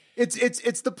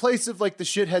 it's the place of like the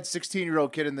shithead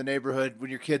 16-year-old kid in the neighborhood when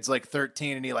your kid's like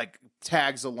 13 and he like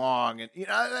tags along, and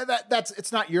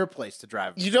it's not your place to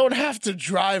drive. You don't have to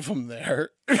drive him there.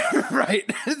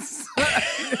 Right.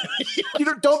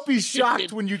 Don't be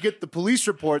shocked when you get the police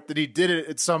report that he did it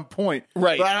at some point.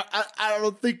 Right. But I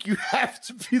don't think you have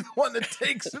to be the one that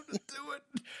takes him to do it.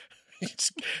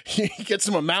 He gets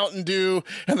him a Mountain Dew,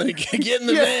 and then he get in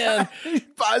the van. He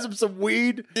buys him some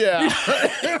weed. Yeah.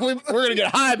 We're going to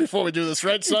get high before we do this,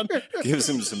 right, son? Gives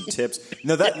him some tips.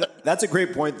 No, that's a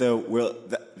great point, though, Will.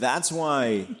 That's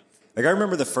why... Like, I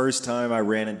remember the first time I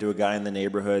ran into a guy in the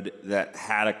neighborhood that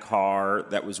had a car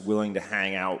that was willing to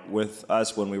hang out with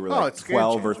us when we were like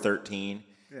 12 or 13.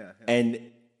 Yeah. And,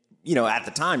 at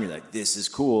the time, you're like, this is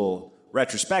cool.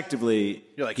 Retrospectively,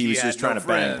 like, he was just trying to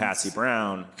bang friends. Patsy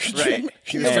Brown. Right.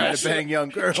 He was trying to bang young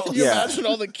girls. Can you imagine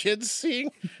all the kids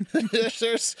seeing?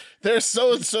 There's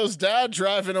so-and-so's dad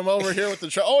driving him over here with the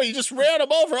truck. Oh, he just ran him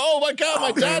over. Oh, my God,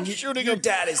 my dad's shooting your him. Your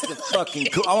dad is the fucking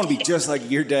cool. I want to be just like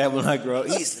your dad when I grow up.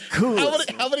 He's the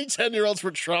coolest. How many 10-year-olds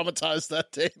were traumatized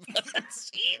that day by that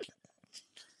scene?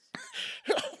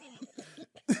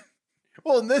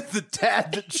 Well, and then the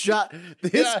dad that shot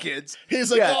his kids.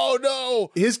 He's like, oh, no.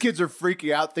 His kids are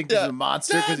freaking out, thinking he's a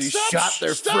monster because he shot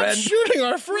their friend. Stop shooting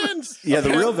our friends. Yeah,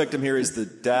 the real victim here is the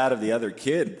dad of the other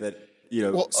kid that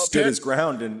stood his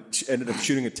ground and ended up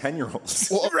shooting a 10-year-old.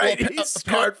 He's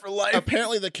scarred for life.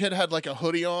 Apparently, the kid had like a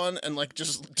hoodie on and like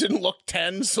just didn't look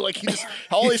 10. So like he just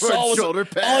all he saw was shoulder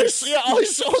pads. all he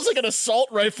saw was like an assault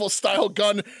rifle style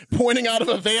gun pointing out of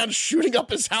a van, shooting up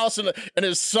his house and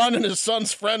his son and his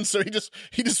son's friends. So he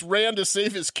just ran to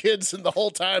save his kids, and the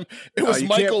whole time it was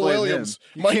Michael Williams.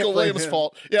 Michael Williams'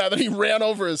 fault. Yeah, then he ran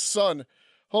over his son.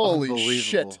 Holy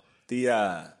shit!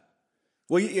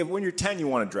 When you're 10, you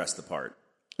want to dress the part.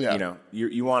 Yeah.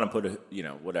 You want to put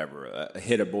a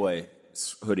hit a boy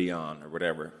hoodie on or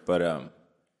whatever. But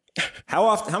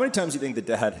how many times do you think the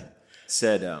dad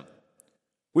said,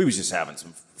 we was just having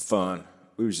some fun.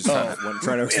 We was just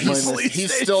trying to explain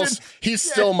this. He's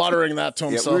still muttering that to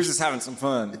himself. We were just having some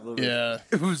fun. Yeah.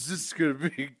 It was just going to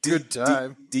be a good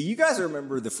time. Do you guys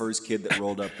remember the first kid that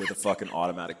rolled up with a fucking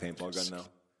automatic paintball gun though?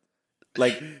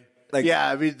 Like, yeah,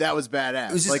 I mean, that was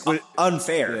badass. It was just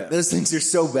unfair. Yeah. Those things are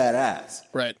so badass.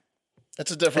 Right.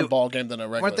 It's a different ball game than a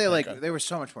regular. Weren't they they were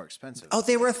so much more expensive. Oh,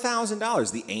 they were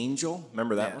 $1,000. The Angel.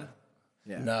 Remember that one?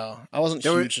 Yeah. No, I wasn't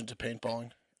huge into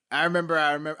paintballing. I remember.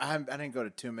 I didn't go to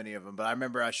too many of them, but I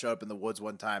remember I showed up in the woods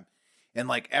one time, and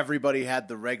like everybody had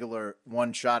the regular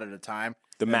one shot at a time.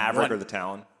 The Maverick or the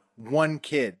Talon. One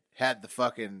kid had the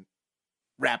fucking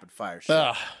rapid fire shit.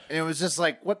 And it was just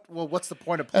like, what's the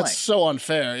point of playing? That's so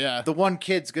unfair, yeah. The one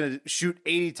kid's going to shoot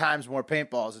 80 times more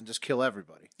paintballs and just kill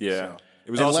everybody. Yeah. So.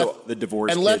 It was also the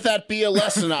divorce. And let that be a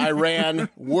lesson. Iran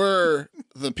were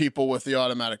the people with the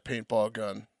automatic paintball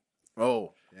gun.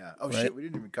 Oh, yeah. Oh, shit. We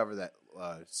didn't even cover that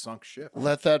sunk ship.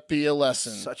 Let that be a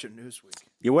lesson. Such a news week.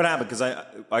 Yeah, what happened? Because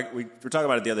we were talking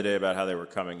about it the other day about how they were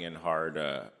coming in hard.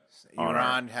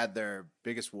 Iran had their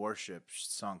biggest warship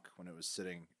sunk when it was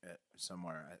sitting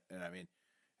somewhere. And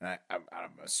I'm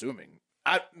assuming.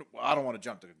 I don't want to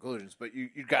jump to conclusions, but you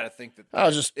got to think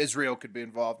that Israel could be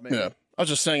involved. Maybe. Yeah, I was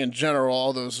just saying in general,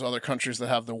 all those other countries that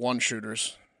have the one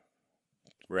shooters,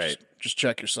 right? Just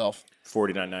check yourself.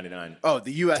 $49.99. Oh,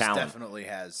 the U.S. Talon. definitely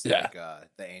has the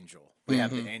Angel. We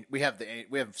have we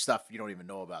have stuff you don't even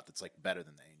know about that's like better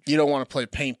than the Angel. You don't want to play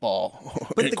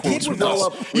paintball, but the kids would roll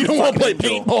up. You don't want to play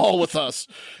paintball with us.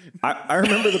 I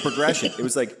remember the progression. It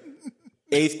was like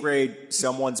 8th grade,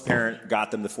 someone's parent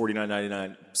got them the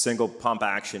 $49.99 single pump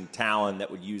action Talon that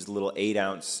would use the little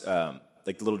 8-ounce,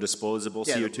 like the little disposable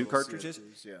CO2 cartridges.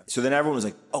 So then everyone was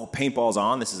like, "Oh, paintball's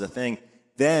on. This is a thing."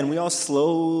 Then we all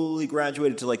slowly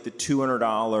graduated to like the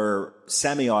 $200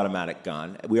 semi-automatic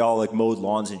gun. We all like mowed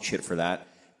lawns and shit for that,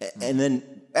 and then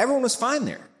everyone was fine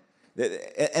there.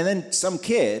 And then some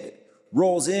kid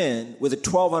rolls in with a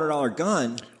 $1,200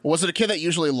 gun. Was it a kid that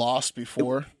usually lost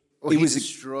before? Well, he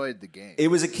destroyed the game. It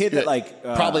was a kid that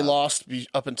probably lost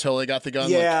up until they got the gun.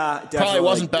 Yeah, probably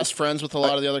wasn't best friends with a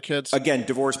lot of the other kids. Again,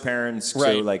 divorced parents.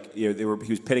 Right. So he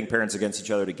was pitting parents against each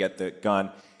other to get the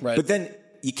gun. Right. But then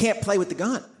you can't play with the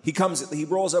gun. He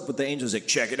rolls up with the Angels like,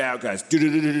 "Check it out, guys." And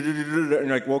you're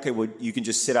like, well, okay, well, you can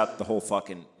just sit out the whole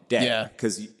fucking day. Yeah.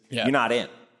 Because you're not in.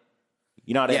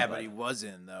 You're not in. Yeah, but he was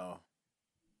in though.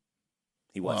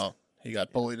 He wasn't. Well, he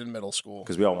got bullied in middle school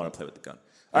because we all want to play with the gun.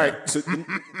 All right, so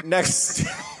next,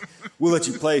 we'll let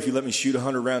you play if you let me shoot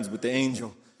 100 rounds with the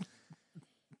Angel.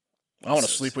 I want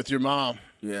to sleep with your mom.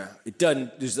 Yeah, it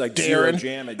doesn't. There's like zero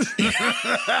damage.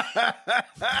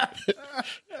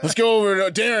 Let's go over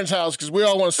to Darren's house because we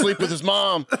all want to sleep with his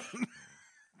mom.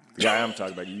 The guy I'm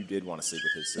talking about, you did want to sleep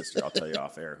with his sister. I'll tell you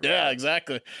off air. Yeah,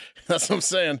 exactly. That's what I'm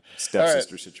saying.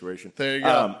 Stepsister situation. There you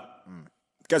go.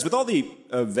 Guys, with all the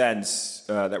events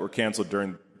that were canceled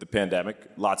during the pandemic,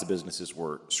 lots of businesses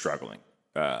were struggling,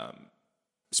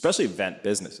 especially event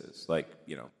businesses like,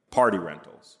 party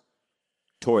rentals,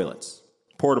 toilets,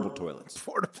 portable toilets.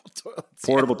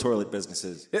 Portable toilet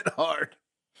businesses.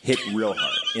 Hit real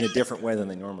hard in a different way than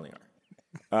they normally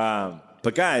are.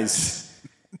 But guys,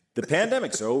 the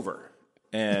pandemic's over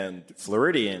and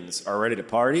Floridians are ready to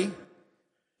party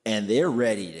and they're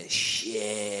ready to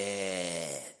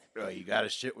shit. Oh, you got to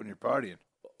shit when you're partying.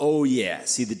 Oh, yeah.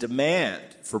 See, the demand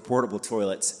for portable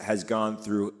toilets has gone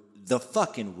through the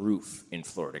fucking roof in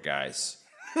Florida, guys.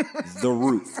 The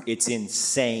roof. It's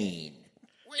insane.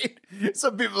 Wait,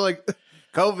 some people are like,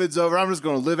 COVID's over. I'm just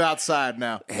going to live outside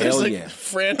now. Hell yeah.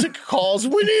 Frantic calls.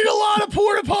 We need a lot of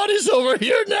porta potties over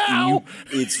here now.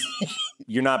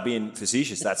 You're not being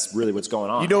facetious. That's really what's going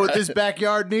on. You know what this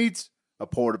backyard needs? A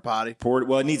porta potty.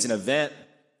 Well, it needs an event.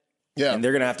 Yeah. And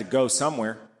they're going to have to go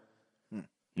somewhere.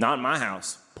 Not in my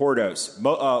house. Portos.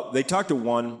 They talked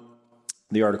to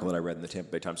the article that I read in the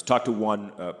Tampa Bay Times, talked to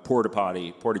one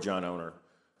Porta John owner,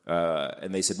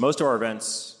 and they said most of our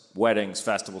events, weddings,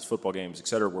 festivals, football games, et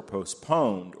cetera, were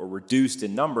postponed or reduced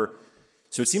in number.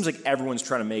 So it seems like everyone's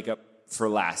trying to make up for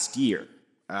last year.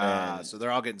 So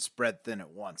they're all getting spread thin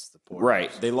at once. The poor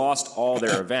Right. They lost all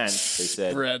their events. They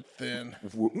said, Spread thin.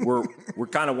 we're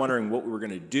kind of wondering what we were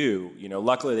going to do. You know,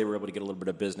 luckily they were able to get a little bit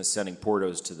of business sending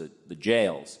portos to the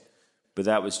jails, but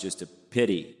that was just a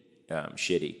pity,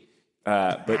 shitty.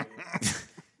 But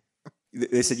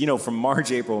they said, you know, from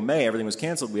March, April, May, everything was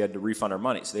canceled. We had to refund our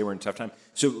money. So they were in a tough time.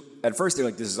 So at first they're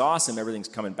like, this is awesome. Everything's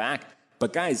coming back.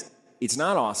 But guys, it's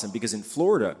not awesome because in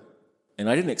Florida, and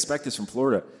I didn't expect this from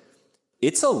Florida,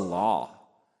 it's a law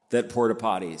that porta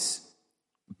potties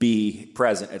be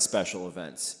present at special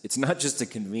events. It's not just a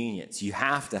convenience. You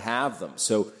have to have them.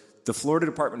 So the Florida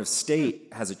Department of State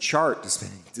has a chart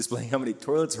displaying how many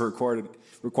toilets are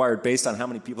required based on how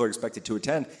many people are expected to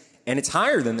attend. And it's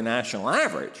higher than the national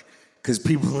average because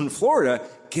people in Florida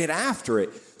get after it.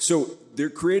 So they're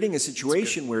creating a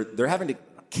situation where they're having to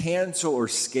cancel or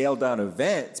scale down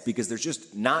events because there's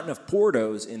just not enough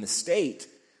portos in the state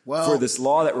for this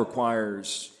law that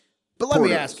requires But let portos.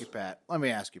 me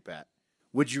ask you, Pat.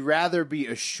 Would you rather be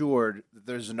assured that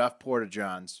there's enough porta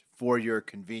johns for your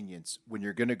convenience when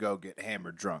you're going to go get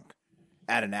hammered drunk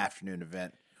at an afternoon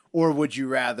event, or would you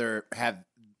rather have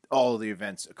all of the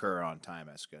events occur on time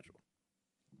as scheduled?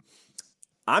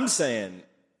 I'm saying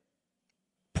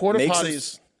Porta Makes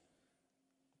potties.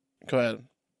 Go ahead.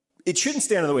 it shouldn't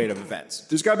stand in the way of events.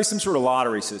 There's got to be some sort of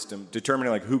lottery system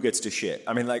determining like who gets to shit.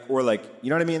 I mean, like, or like, you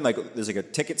know what I mean? Like, there's like a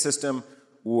ticket system,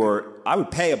 or I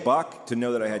would pay $1 to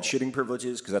know that I had shitting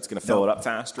privileges because that's going to fill it up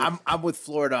faster. I'm with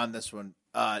Florida on this one.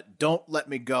 Don't let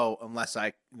me go unless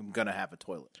I'm going to have a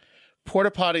toilet.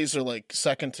 Porta potties are like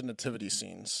second to nativity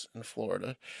scenes in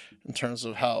Florida in terms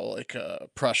of how like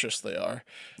precious they are.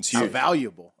 It's How huge.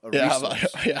 valuable a resource.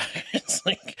 Yeah, it's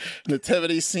like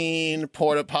nativity scene,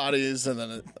 porta potties, and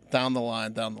then down the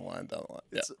line.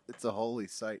 Yeah, It's a holy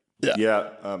sight. Yeah,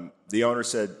 the owner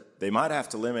said they might have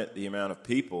to limit the amount of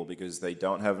people because they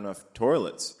don't have enough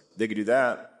toilets. They could do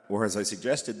that, or as I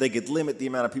suggested, they could limit the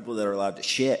amount of people that are allowed to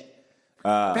shit.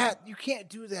 Pat, you can't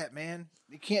do that, man.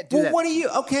 You can't do that. Well, what do you?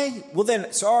 Okay, well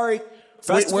then, sorry,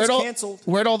 festival's canceled.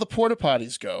 Where'd all the porta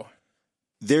potties go?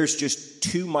 There's just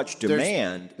too much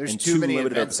demand there's and too too many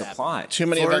limited of events supply. Too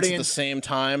many events at the Floridians- same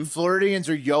time. Floridians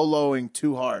are YOLOing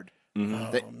too hard. Oh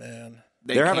man,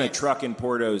 They're having a can't. truck in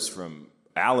portos from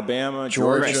Alabama,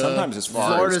 Georgia, Georgia. sometimes as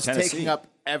far Florida's as Tennessee. taking up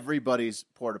everybody's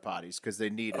porta potties because they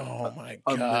need my God.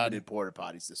 unlimited porta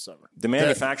potties this summer. The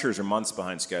manufacturers are months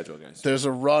behind schedule, guys. there's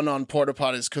a run on porta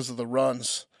potties because of the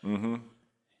runs.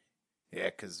 Yeah,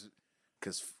 because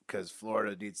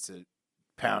Florida needs to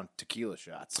pound tequila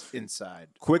shots inside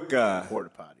Quick, porta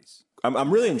potties.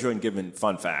 I'm really enjoying giving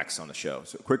fun facts on the show.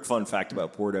 So, quick fun fact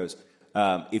about portos: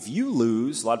 if you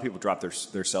lose, a lot of people drop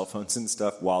their cell phones and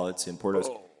stuff, wallets in portos.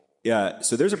 Yeah,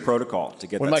 so there's a protocol to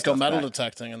get We that might go stuff metal back.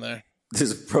 detecting in there.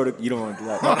 There's a you don't want to do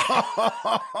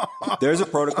that. There's a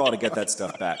protocol to get that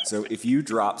stuff back. So if you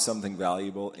drop something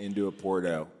valuable into a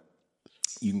porto,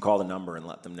 you can call the number and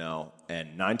let them know.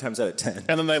 And 9 times out of 10,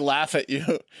 And then they laugh at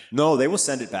you. no, they will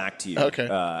send it back to you. Okay.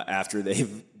 After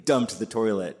they've dumped the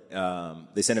toilet,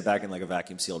 they send it back in like a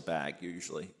vacuum sealed bag.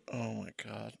 Usually, Oh my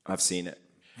god. I've seen it.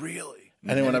 Really?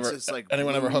 Anyone And it's ever? just like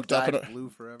anyone blue, ever hooked up in dyed a? blue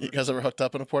forever? You guys ever hooked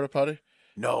up in a porta potty?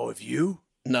 No, have you?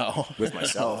 No. With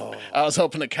myself. I was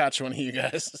hoping to catch one of you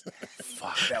guys.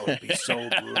 Fuck, that would be so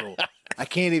brutal. I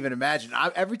can't even imagine.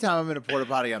 Every time I'm in a porta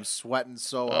potty, I'm sweating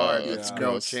so hard. There's no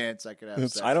gross. chance I could have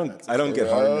sex. I don't get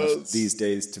hard enough these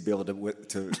days to be able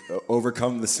to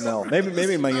overcome the smell.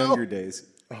 Maybe in my younger days.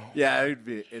 Yeah, it would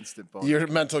be an instant bonus. Your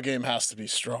mental game has to be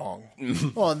strong.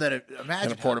 Well, and then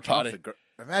imagine In a porta how drunk potty.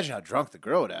 imagine how drunk the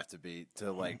girl would have to be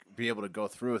to like be able to go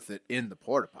through with it in the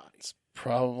porta potties.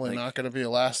 Probably not going to be a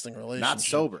lasting relationship. Not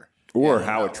sober. Or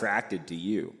how attracted to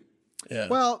you. Yeah.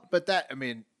 Well, but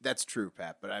that's true,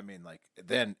 Pat. But I mean, like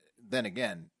then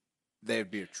again, they would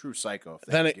be a true psycho if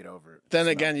they Then could it- get over it. then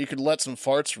again, you could let some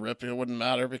farts rip. It wouldn't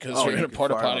matter because you're in you a could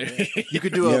porta fart on potty. it. You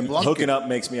could do a Yeah, Blunken. hooking up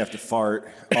makes me have to fart.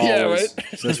 Yeah, always.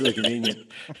 right? So that's really convenient.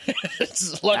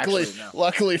 luckily, Actually, no.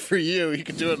 luckily for you, you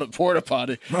could do it in a porta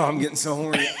potty. Oh, I'm getting so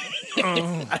horny.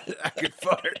 I could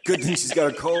fart. Good thing she's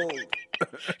got a cold.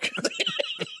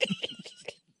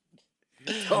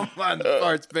 Don't mind the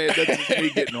farts, man. That's just me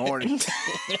getting horny.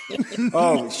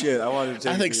 Oh shit! I wanted to.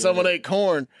 Take I it think to the someone other- ate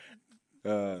corn.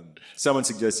 Someone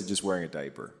suggested just wearing a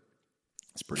diaper.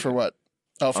 It's pretty. For good. what?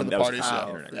 Oh, for the that was parties. on Yeah.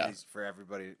 the internet. Yeah. For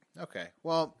everybody. Okay.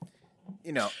 Well,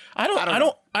 you know, I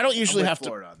don't usually with have to.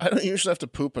 Florida on I don't usually have to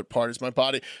poop at parties. My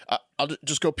body, I'll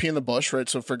just go pee in the bush, right?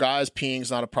 So for guys, peeing's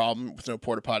not a problem with no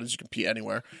porta potties. You can pee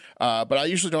anywhere. But I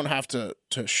usually don't have to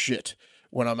shit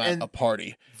when I'm at And- a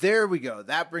party. there we go.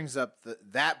 That brings up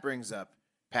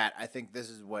Pat. I think this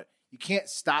is what you can't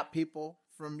stop people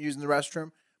from using the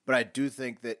restroom, but I do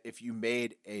think that if you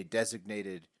made a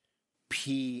designated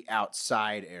pee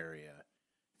outside area,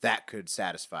 that could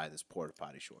satisfy this porta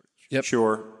potty shortage. Yep.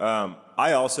 Sure.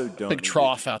 I also don't Big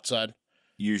trough outside.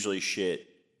 usually shit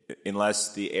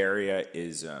unless the area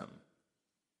is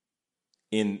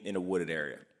in a wooded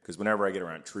area. Because whenever I get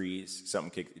around trees, something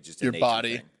kicks just a Your nature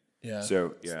body. thing. Yeah.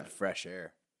 So It's the fresh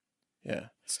air. Yeah.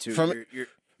 It's too From-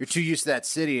 you're too used to that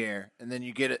city air, and then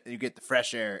you get the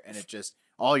fresh air, and it just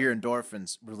all your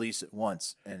endorphins release at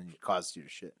once, and it causes you to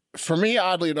shit. For me,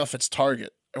 oddly enough, it's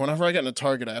Target. Whenever I get into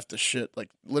Target, I have to shit. Like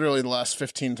literally the last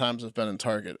 15 times I've been in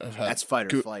Target, I've had That's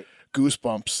fight or flight.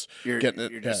 goosebumps. You're getting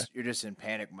it. you're just in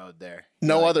panic mode there.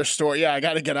 No other store. Yeah, I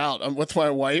got to get out. I'm with my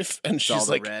wife, and all she's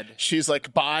the like, red. she's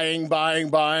like buying,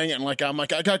 and like I'm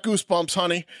like, I got goosebumps,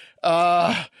 honey.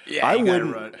 I you gotta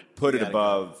wouldn't run. put You it gotta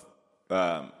above.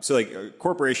 So like a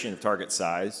corporation of Target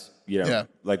size, Yeah.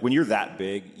 like when you're that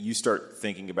big, you start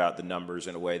thinking about the numbers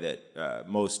in a way that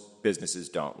most businesses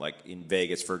don't. Like in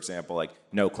Vegas, for example, like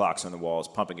no clocks on the walls,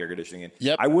 pumping air conditioning in.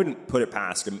 Yep. I wouldn't put it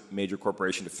past a major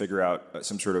corporation to figure out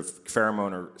some sort of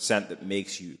pheromone or scent that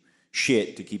makes you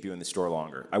shit to keep you in the store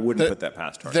longer. I wouldn't put that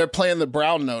past Target. They're playing the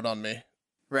brown note on me.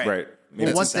 Right. Right. Maybe Well,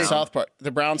 it's once a they sound. South Park,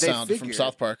 the brown They sound from figure-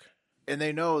 South Park. And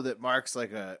they know that Mark's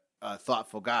like a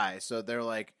thoughtful guy, so they're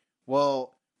like,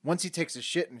 well, once he takes a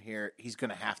shit in here, he's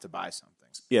gonna have to buy something.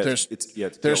 Yeah, There's- it's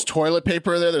There's toilet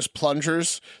paper there. There's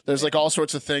plungers. There's like all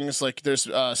sorts of things. Like there's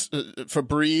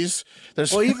Febreze.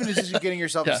 There's Well, even just getting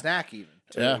yourself Yeah. a snack, even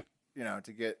to, Yeah. you know,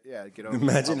 to get over.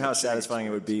 Imagine how satisfying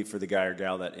it would be for the guy or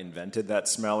gal that invented that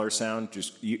smell or sound.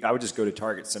 I would just go to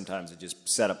Target sometimes and just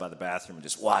set up by the bathroom and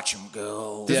just watch them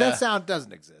go. Does Yeah. that sound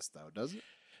doesn't exist though? Does it?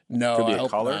 no. Could be I a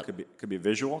hope color, not. could be a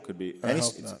visual, could be I any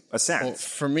hope it's not. a scent. Well,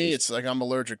 for me, it's like I'm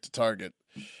allergic to Target.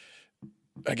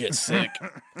 I get sick.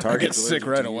 Target's I get sick allergic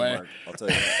right to you, away. Mark. I'll tell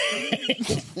you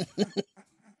that.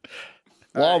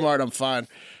 Walmart, I'm fine.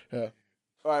 All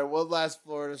right, one last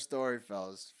Florida story,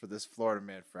 fellas, for this Florida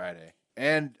Man Friday,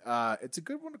 and it's a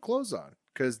good one to close on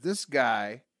because this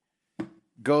guy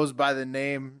goes by the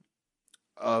name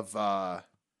of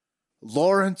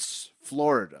Lawrence,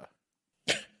 Florida.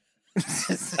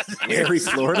 Mary,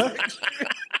 Florida?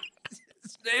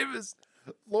 His name is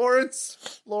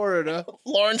Lawrence, Florida.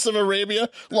 Lawrence of Arabia,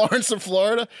 Lawrence of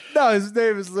Florida. No, his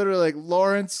name is literally like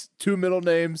Lawrence, two middle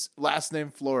names, last name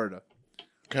Florida.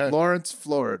 Okay. Lawrence,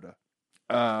 Florida.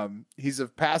 He's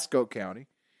of Pasco County,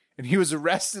 and he was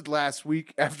arrested last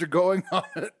week after going on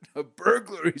a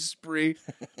burglary spree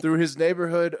through his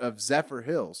neighborhood of Zephyr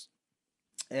Hills.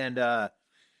 And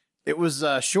it was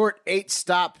a short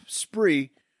 8-stop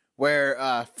spree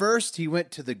where first he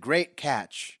went to the Great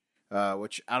Catch,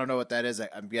 which I don't know what that is.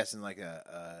 I'm guessing like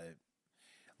a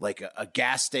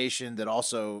gas station that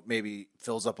also maybe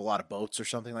fills up a lot of boats or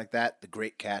something like that. The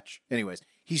Great Catch. Anyways,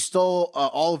 he stole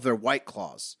all of their White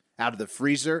Claws out of the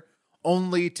freezer,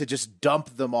 only to just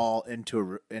dump them all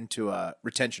into a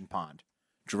retention pond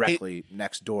directly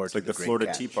next door It's to like the Great Florida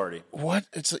Catch. Tea Party. What?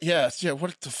 It's yeah.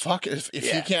 What the fuck? If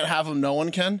Yeah. you can't have them, no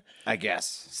one can. I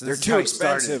guess so. They're This is too how he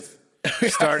started. expensive.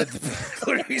 Started the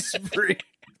burglary spree,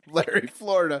 Larry,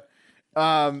 Florida.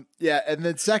 And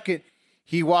then second,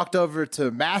 he walked over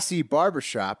to Massey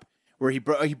Barbershop where he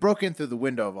broke in through the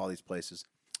window of all these places,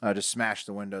 just smashed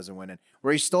the windows and went in,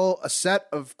 where he stole a set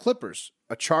of clippers,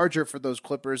 a charger for those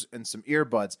clippers, and some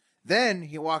earbuds. Then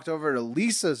he walked over to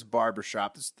Lisa's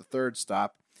Barbershop. This is the third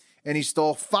stop, and he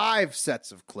stole 5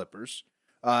 sets of clippers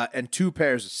and 2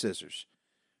 pairs of scissors.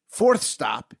 Fourth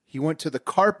stop, he went to the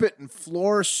Carpet and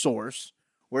Floor Source,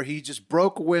 where he just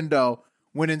broke a window,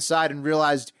 went inside, and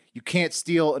realized you can't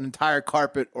steal an entire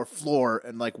carpet or floor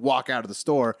and like walk out of the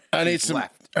store. I He need just some.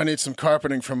 left. I need some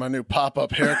carpeting for my new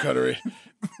pop-up hair cuttery.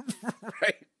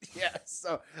 Right? Yeah.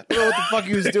 So I don't know what the fuck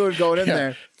he was doing going in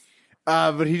there,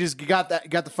 but he just got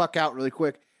the fuck out really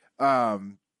quick.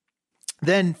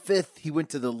 Then fifth, he went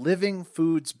to the Living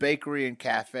Foods Bakery and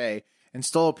Cafe and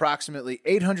stole approximately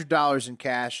 $800 in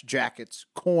cash, jackets,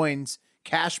 coins,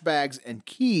 cash bags, and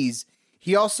keys.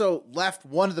 He also left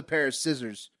one of the pair of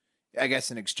scissors, I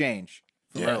guess, in exchange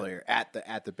from earlier at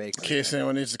the bakery. In case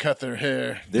anyone needs to cut their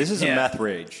hair. This is a meth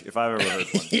rage, if I've ever heard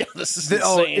one. Yeah, this is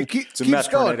Oh, insane. It's a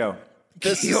meth tornado.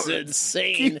 This is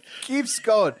insane. Keeps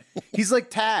going. He's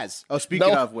like Taz. Oh, speaking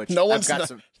No- of which, no one's I've got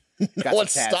not- some. No one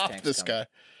stopped this guy.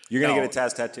 You're going to No. get a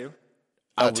Taz tattoo?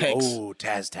 Tanks. Oh,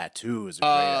 Taz tattoo is a great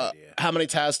idea. How many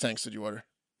Taz tanks did you order?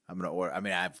 I'm gonna order. I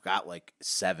mean, I've got like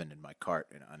 7 in my cart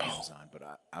on Amazon, but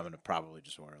I'm gonna probably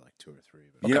just order like 2 or 3.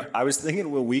 But You know, I was thinking,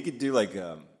 well, we could do like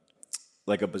a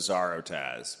Bizarro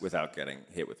Taz without getting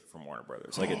hit with from Warner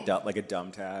Brothers, like a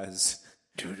dumb Taz.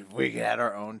 Dude, if we had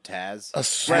our own Taz. A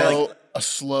slow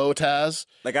Taz.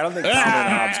 Like, I don't think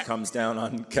Calvin Hobbs comes down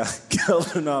on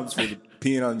Calvin Hobbs for the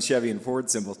peeing on Chevy and Ford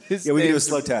symbols. We can do a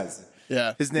slow Taz.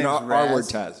 Yeah. His name's Our word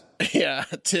Taz. Yeah,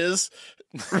 Tiz.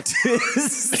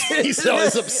 He's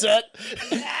always upset.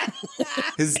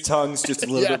 His tongue's just a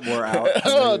little bit more out.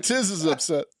 Oh, Tiz is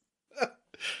upset.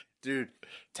 Dude,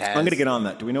 Taz. I'm gonna get on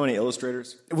that. Do we know any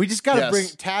illustrators? We just got to Yes. bring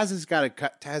Taz has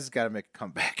got to make a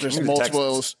comeback. There's I'm gonna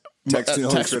multiple text an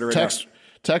illustrator right now.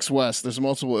 Text Wes. There's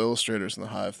multiple illustrators in the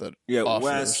Hive that offer their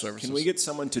Wes, services. can we get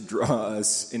someone to draw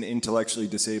us an intellectually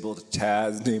disabled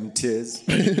Taz named Tiz?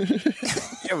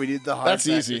 Yeah, we need the hard That's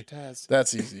factor easy. Taz.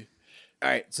 That's easy. All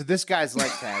right, so this guy's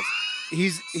like Taz.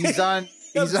 He's on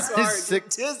his sick.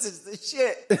 Tiz is the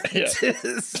shit.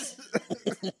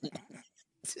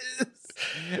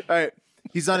 All right.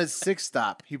 He's on his sixth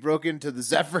stop. He broke into the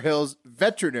Zephyr Hills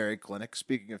Veterinary Clinic,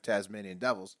 speaking of Tasmanian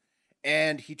devils,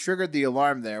 and he triggered the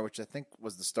alarm there, which I think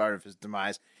was the start of his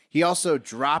demise. He also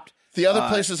dropped... The other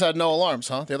places had no alarms,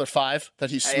 huh? The other 5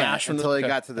 that he smashed until he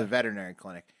got to the veterinary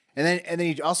clinic. And then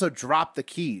he also dropped the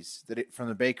keys from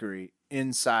the bakery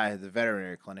inside the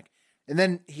veterinary clinic. And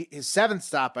then his 7th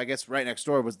stop, I guess right next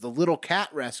door, was the Little Cat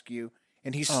Rescue,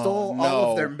 and he stole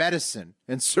all of their medicine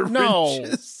and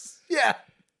syringes. Yeah.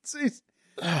 So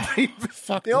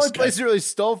the only place he really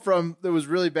stole from that was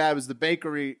really bad was the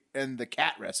bakery and the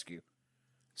cat rescue.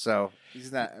 So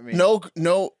he's not. I mean,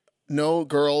 no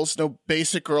girls, no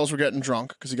basic girls were getting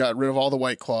drunk because he got rid of all the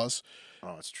White Claws.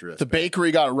 Oh, it's true. The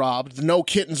bakery got robbed. No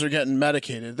kittens are getting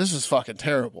medicated. This is fucking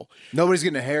terrible. Nobody's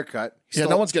getting a haircut. Yeah,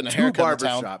 no one's getting a haircut in the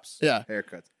town. Barbershops. Yeah,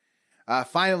 haircuts.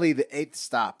 Finally, the 8th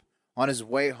stop on his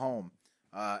way home,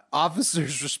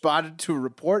 officers responded to a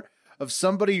report of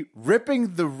somebody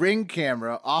ripping the Ring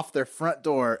camera off their front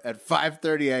door at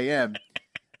 5:30 a.m.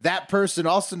 That person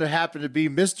also happened to be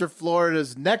Mr.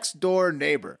 Florida's next door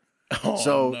neighbor.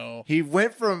 He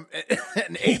went from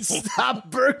an 8-stop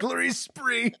burglary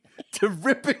spree to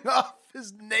ripping off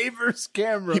his neighbor's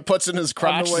camera. he puts in his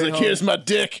crotch. He's like, "Here's my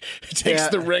dick." He takes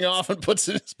the ring off and puts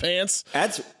it in his pants.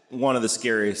 That's one of the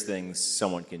scariest things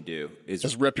someone can do. Is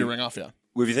Just rip your ring off, yeah.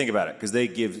 If you think about it, because they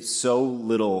give so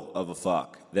little of a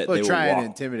fuck that they will try and walk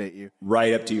intimidate you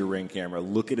right up to your Ring camera,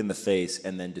 look it in the face,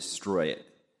 and then destroy it.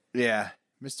 Yeah,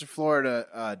 Mr.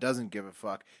 Florida doesn't give a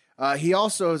fuck. He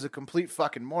also is a complete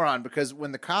fucking moron because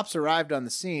when the cops arrived on the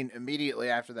scene immediately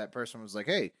after that person was like,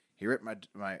 "Hey, he ripped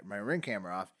my Ring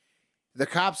camera off," the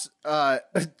cops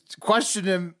questioned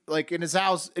him like in his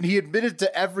house, and he admitted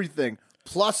to everything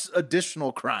plus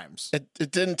additional crimes.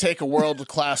 It didn't take a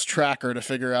world-class tracker to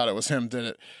figure out it was him, did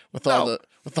it? With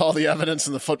all the evidence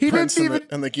and the footprints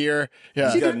and the gear.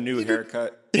 Yeah, He's got a new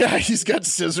haircut. Yeah, he's got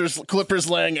clippers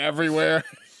laying everywhere.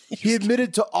 He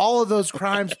admitted to all of those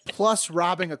crimes plus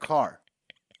robbing a car.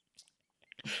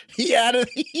 He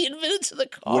admitted to the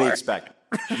car. What do you expect,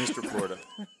 Mr. Florida?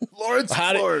 Lawrence,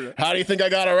 Florida. How do you think I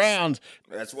got around?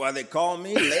 That's why they call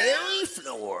me Larry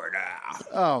Florida.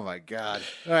 Oh my God!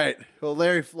 All right, well,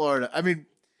 Larry Florida. I mean,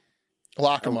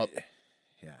 Lock him up.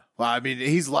 yeah. Well, I mean,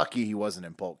 he's lucky he wasn't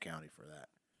in Polk County for that.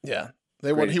 Yeah.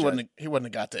 He wouldn't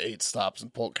have got to 8 stops in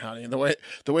Polk County. And the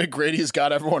way Grady's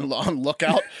got everyone on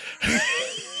lookout.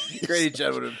 Grady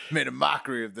Judd would have made a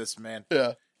mockery of this man.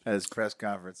 Yeah. At his press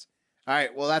conference. All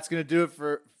right, well, that's going to do it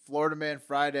for Florida Man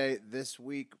Friday this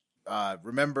week.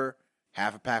 Remember,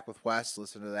 Half a Pack with Wes.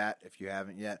 Listen to that if you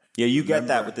haven't yet. Yeah, you get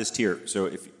that with this tier. So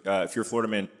if you're a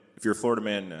Florida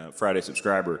Man Friday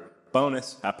subscriber,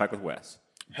 bonus Half Pack with Wes.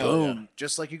 Boom! Yeah.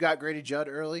 Just like you got Grady Judd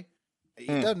early. It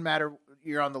doesn't matter.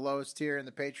 You're on the lowest tier in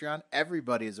the Patreon.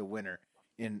 Everybody is a winner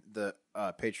in the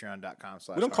Patreon.com/.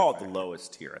 We don't call it the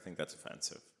lowest tier. I think that's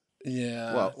offensive.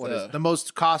 Yeah. Well, what is the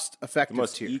most cost-effective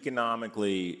most tier?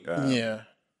 Economically. Yeah.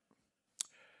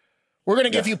 We're going to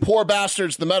give you poor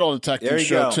bastards the metal detecting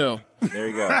show, too. There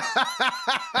you go.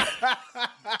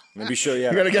 Maybe show you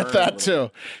how You're going to get that,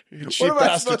 too. You cheap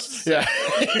bastards. Yeah.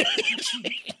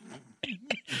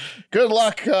 Good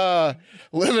luck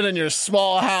living in your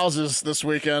small houses this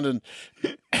weekend and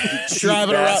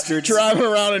driving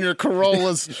around in your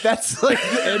Corollas. That's like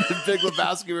the end of Big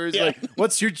Lebowski where he's like,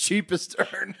 "What's your cheapest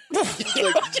earn?" Like,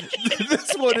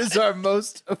 this one is our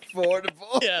most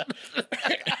affordable. Yeah.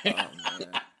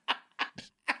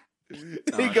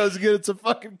 He goes and gets a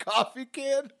fucking coffee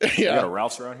can. You got a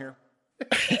Ralph's around here?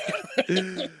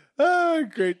 Oh,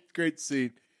 great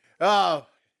scene. Oh, all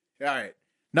right.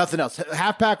 Nothing else.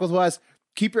 Half Pack with Wes.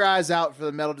 Keep your eyes out for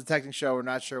the metal detecting show. We're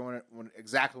not sure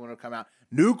exactly when it'll come out.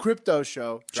 New crypto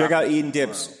show. Check out Eating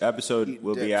Dips. Episode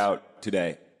will be out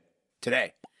today.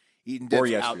 Eating Dips or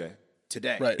yesterday. Out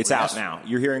today. Right. It's out now.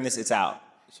 You're hearing this. It's out.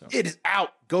 So. It is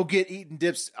out. Go get Eatin'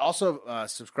 Dips. Also,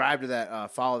 subscribe to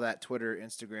that, follow that Twitter,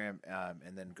 Instagram,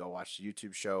 and then go watch the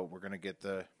YouTube show. We're going to get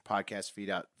the podcast feed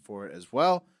out for it as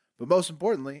well. But most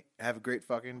importantly, have a great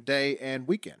fucking day and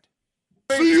weekend.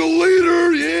 See you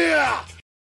later, yeah!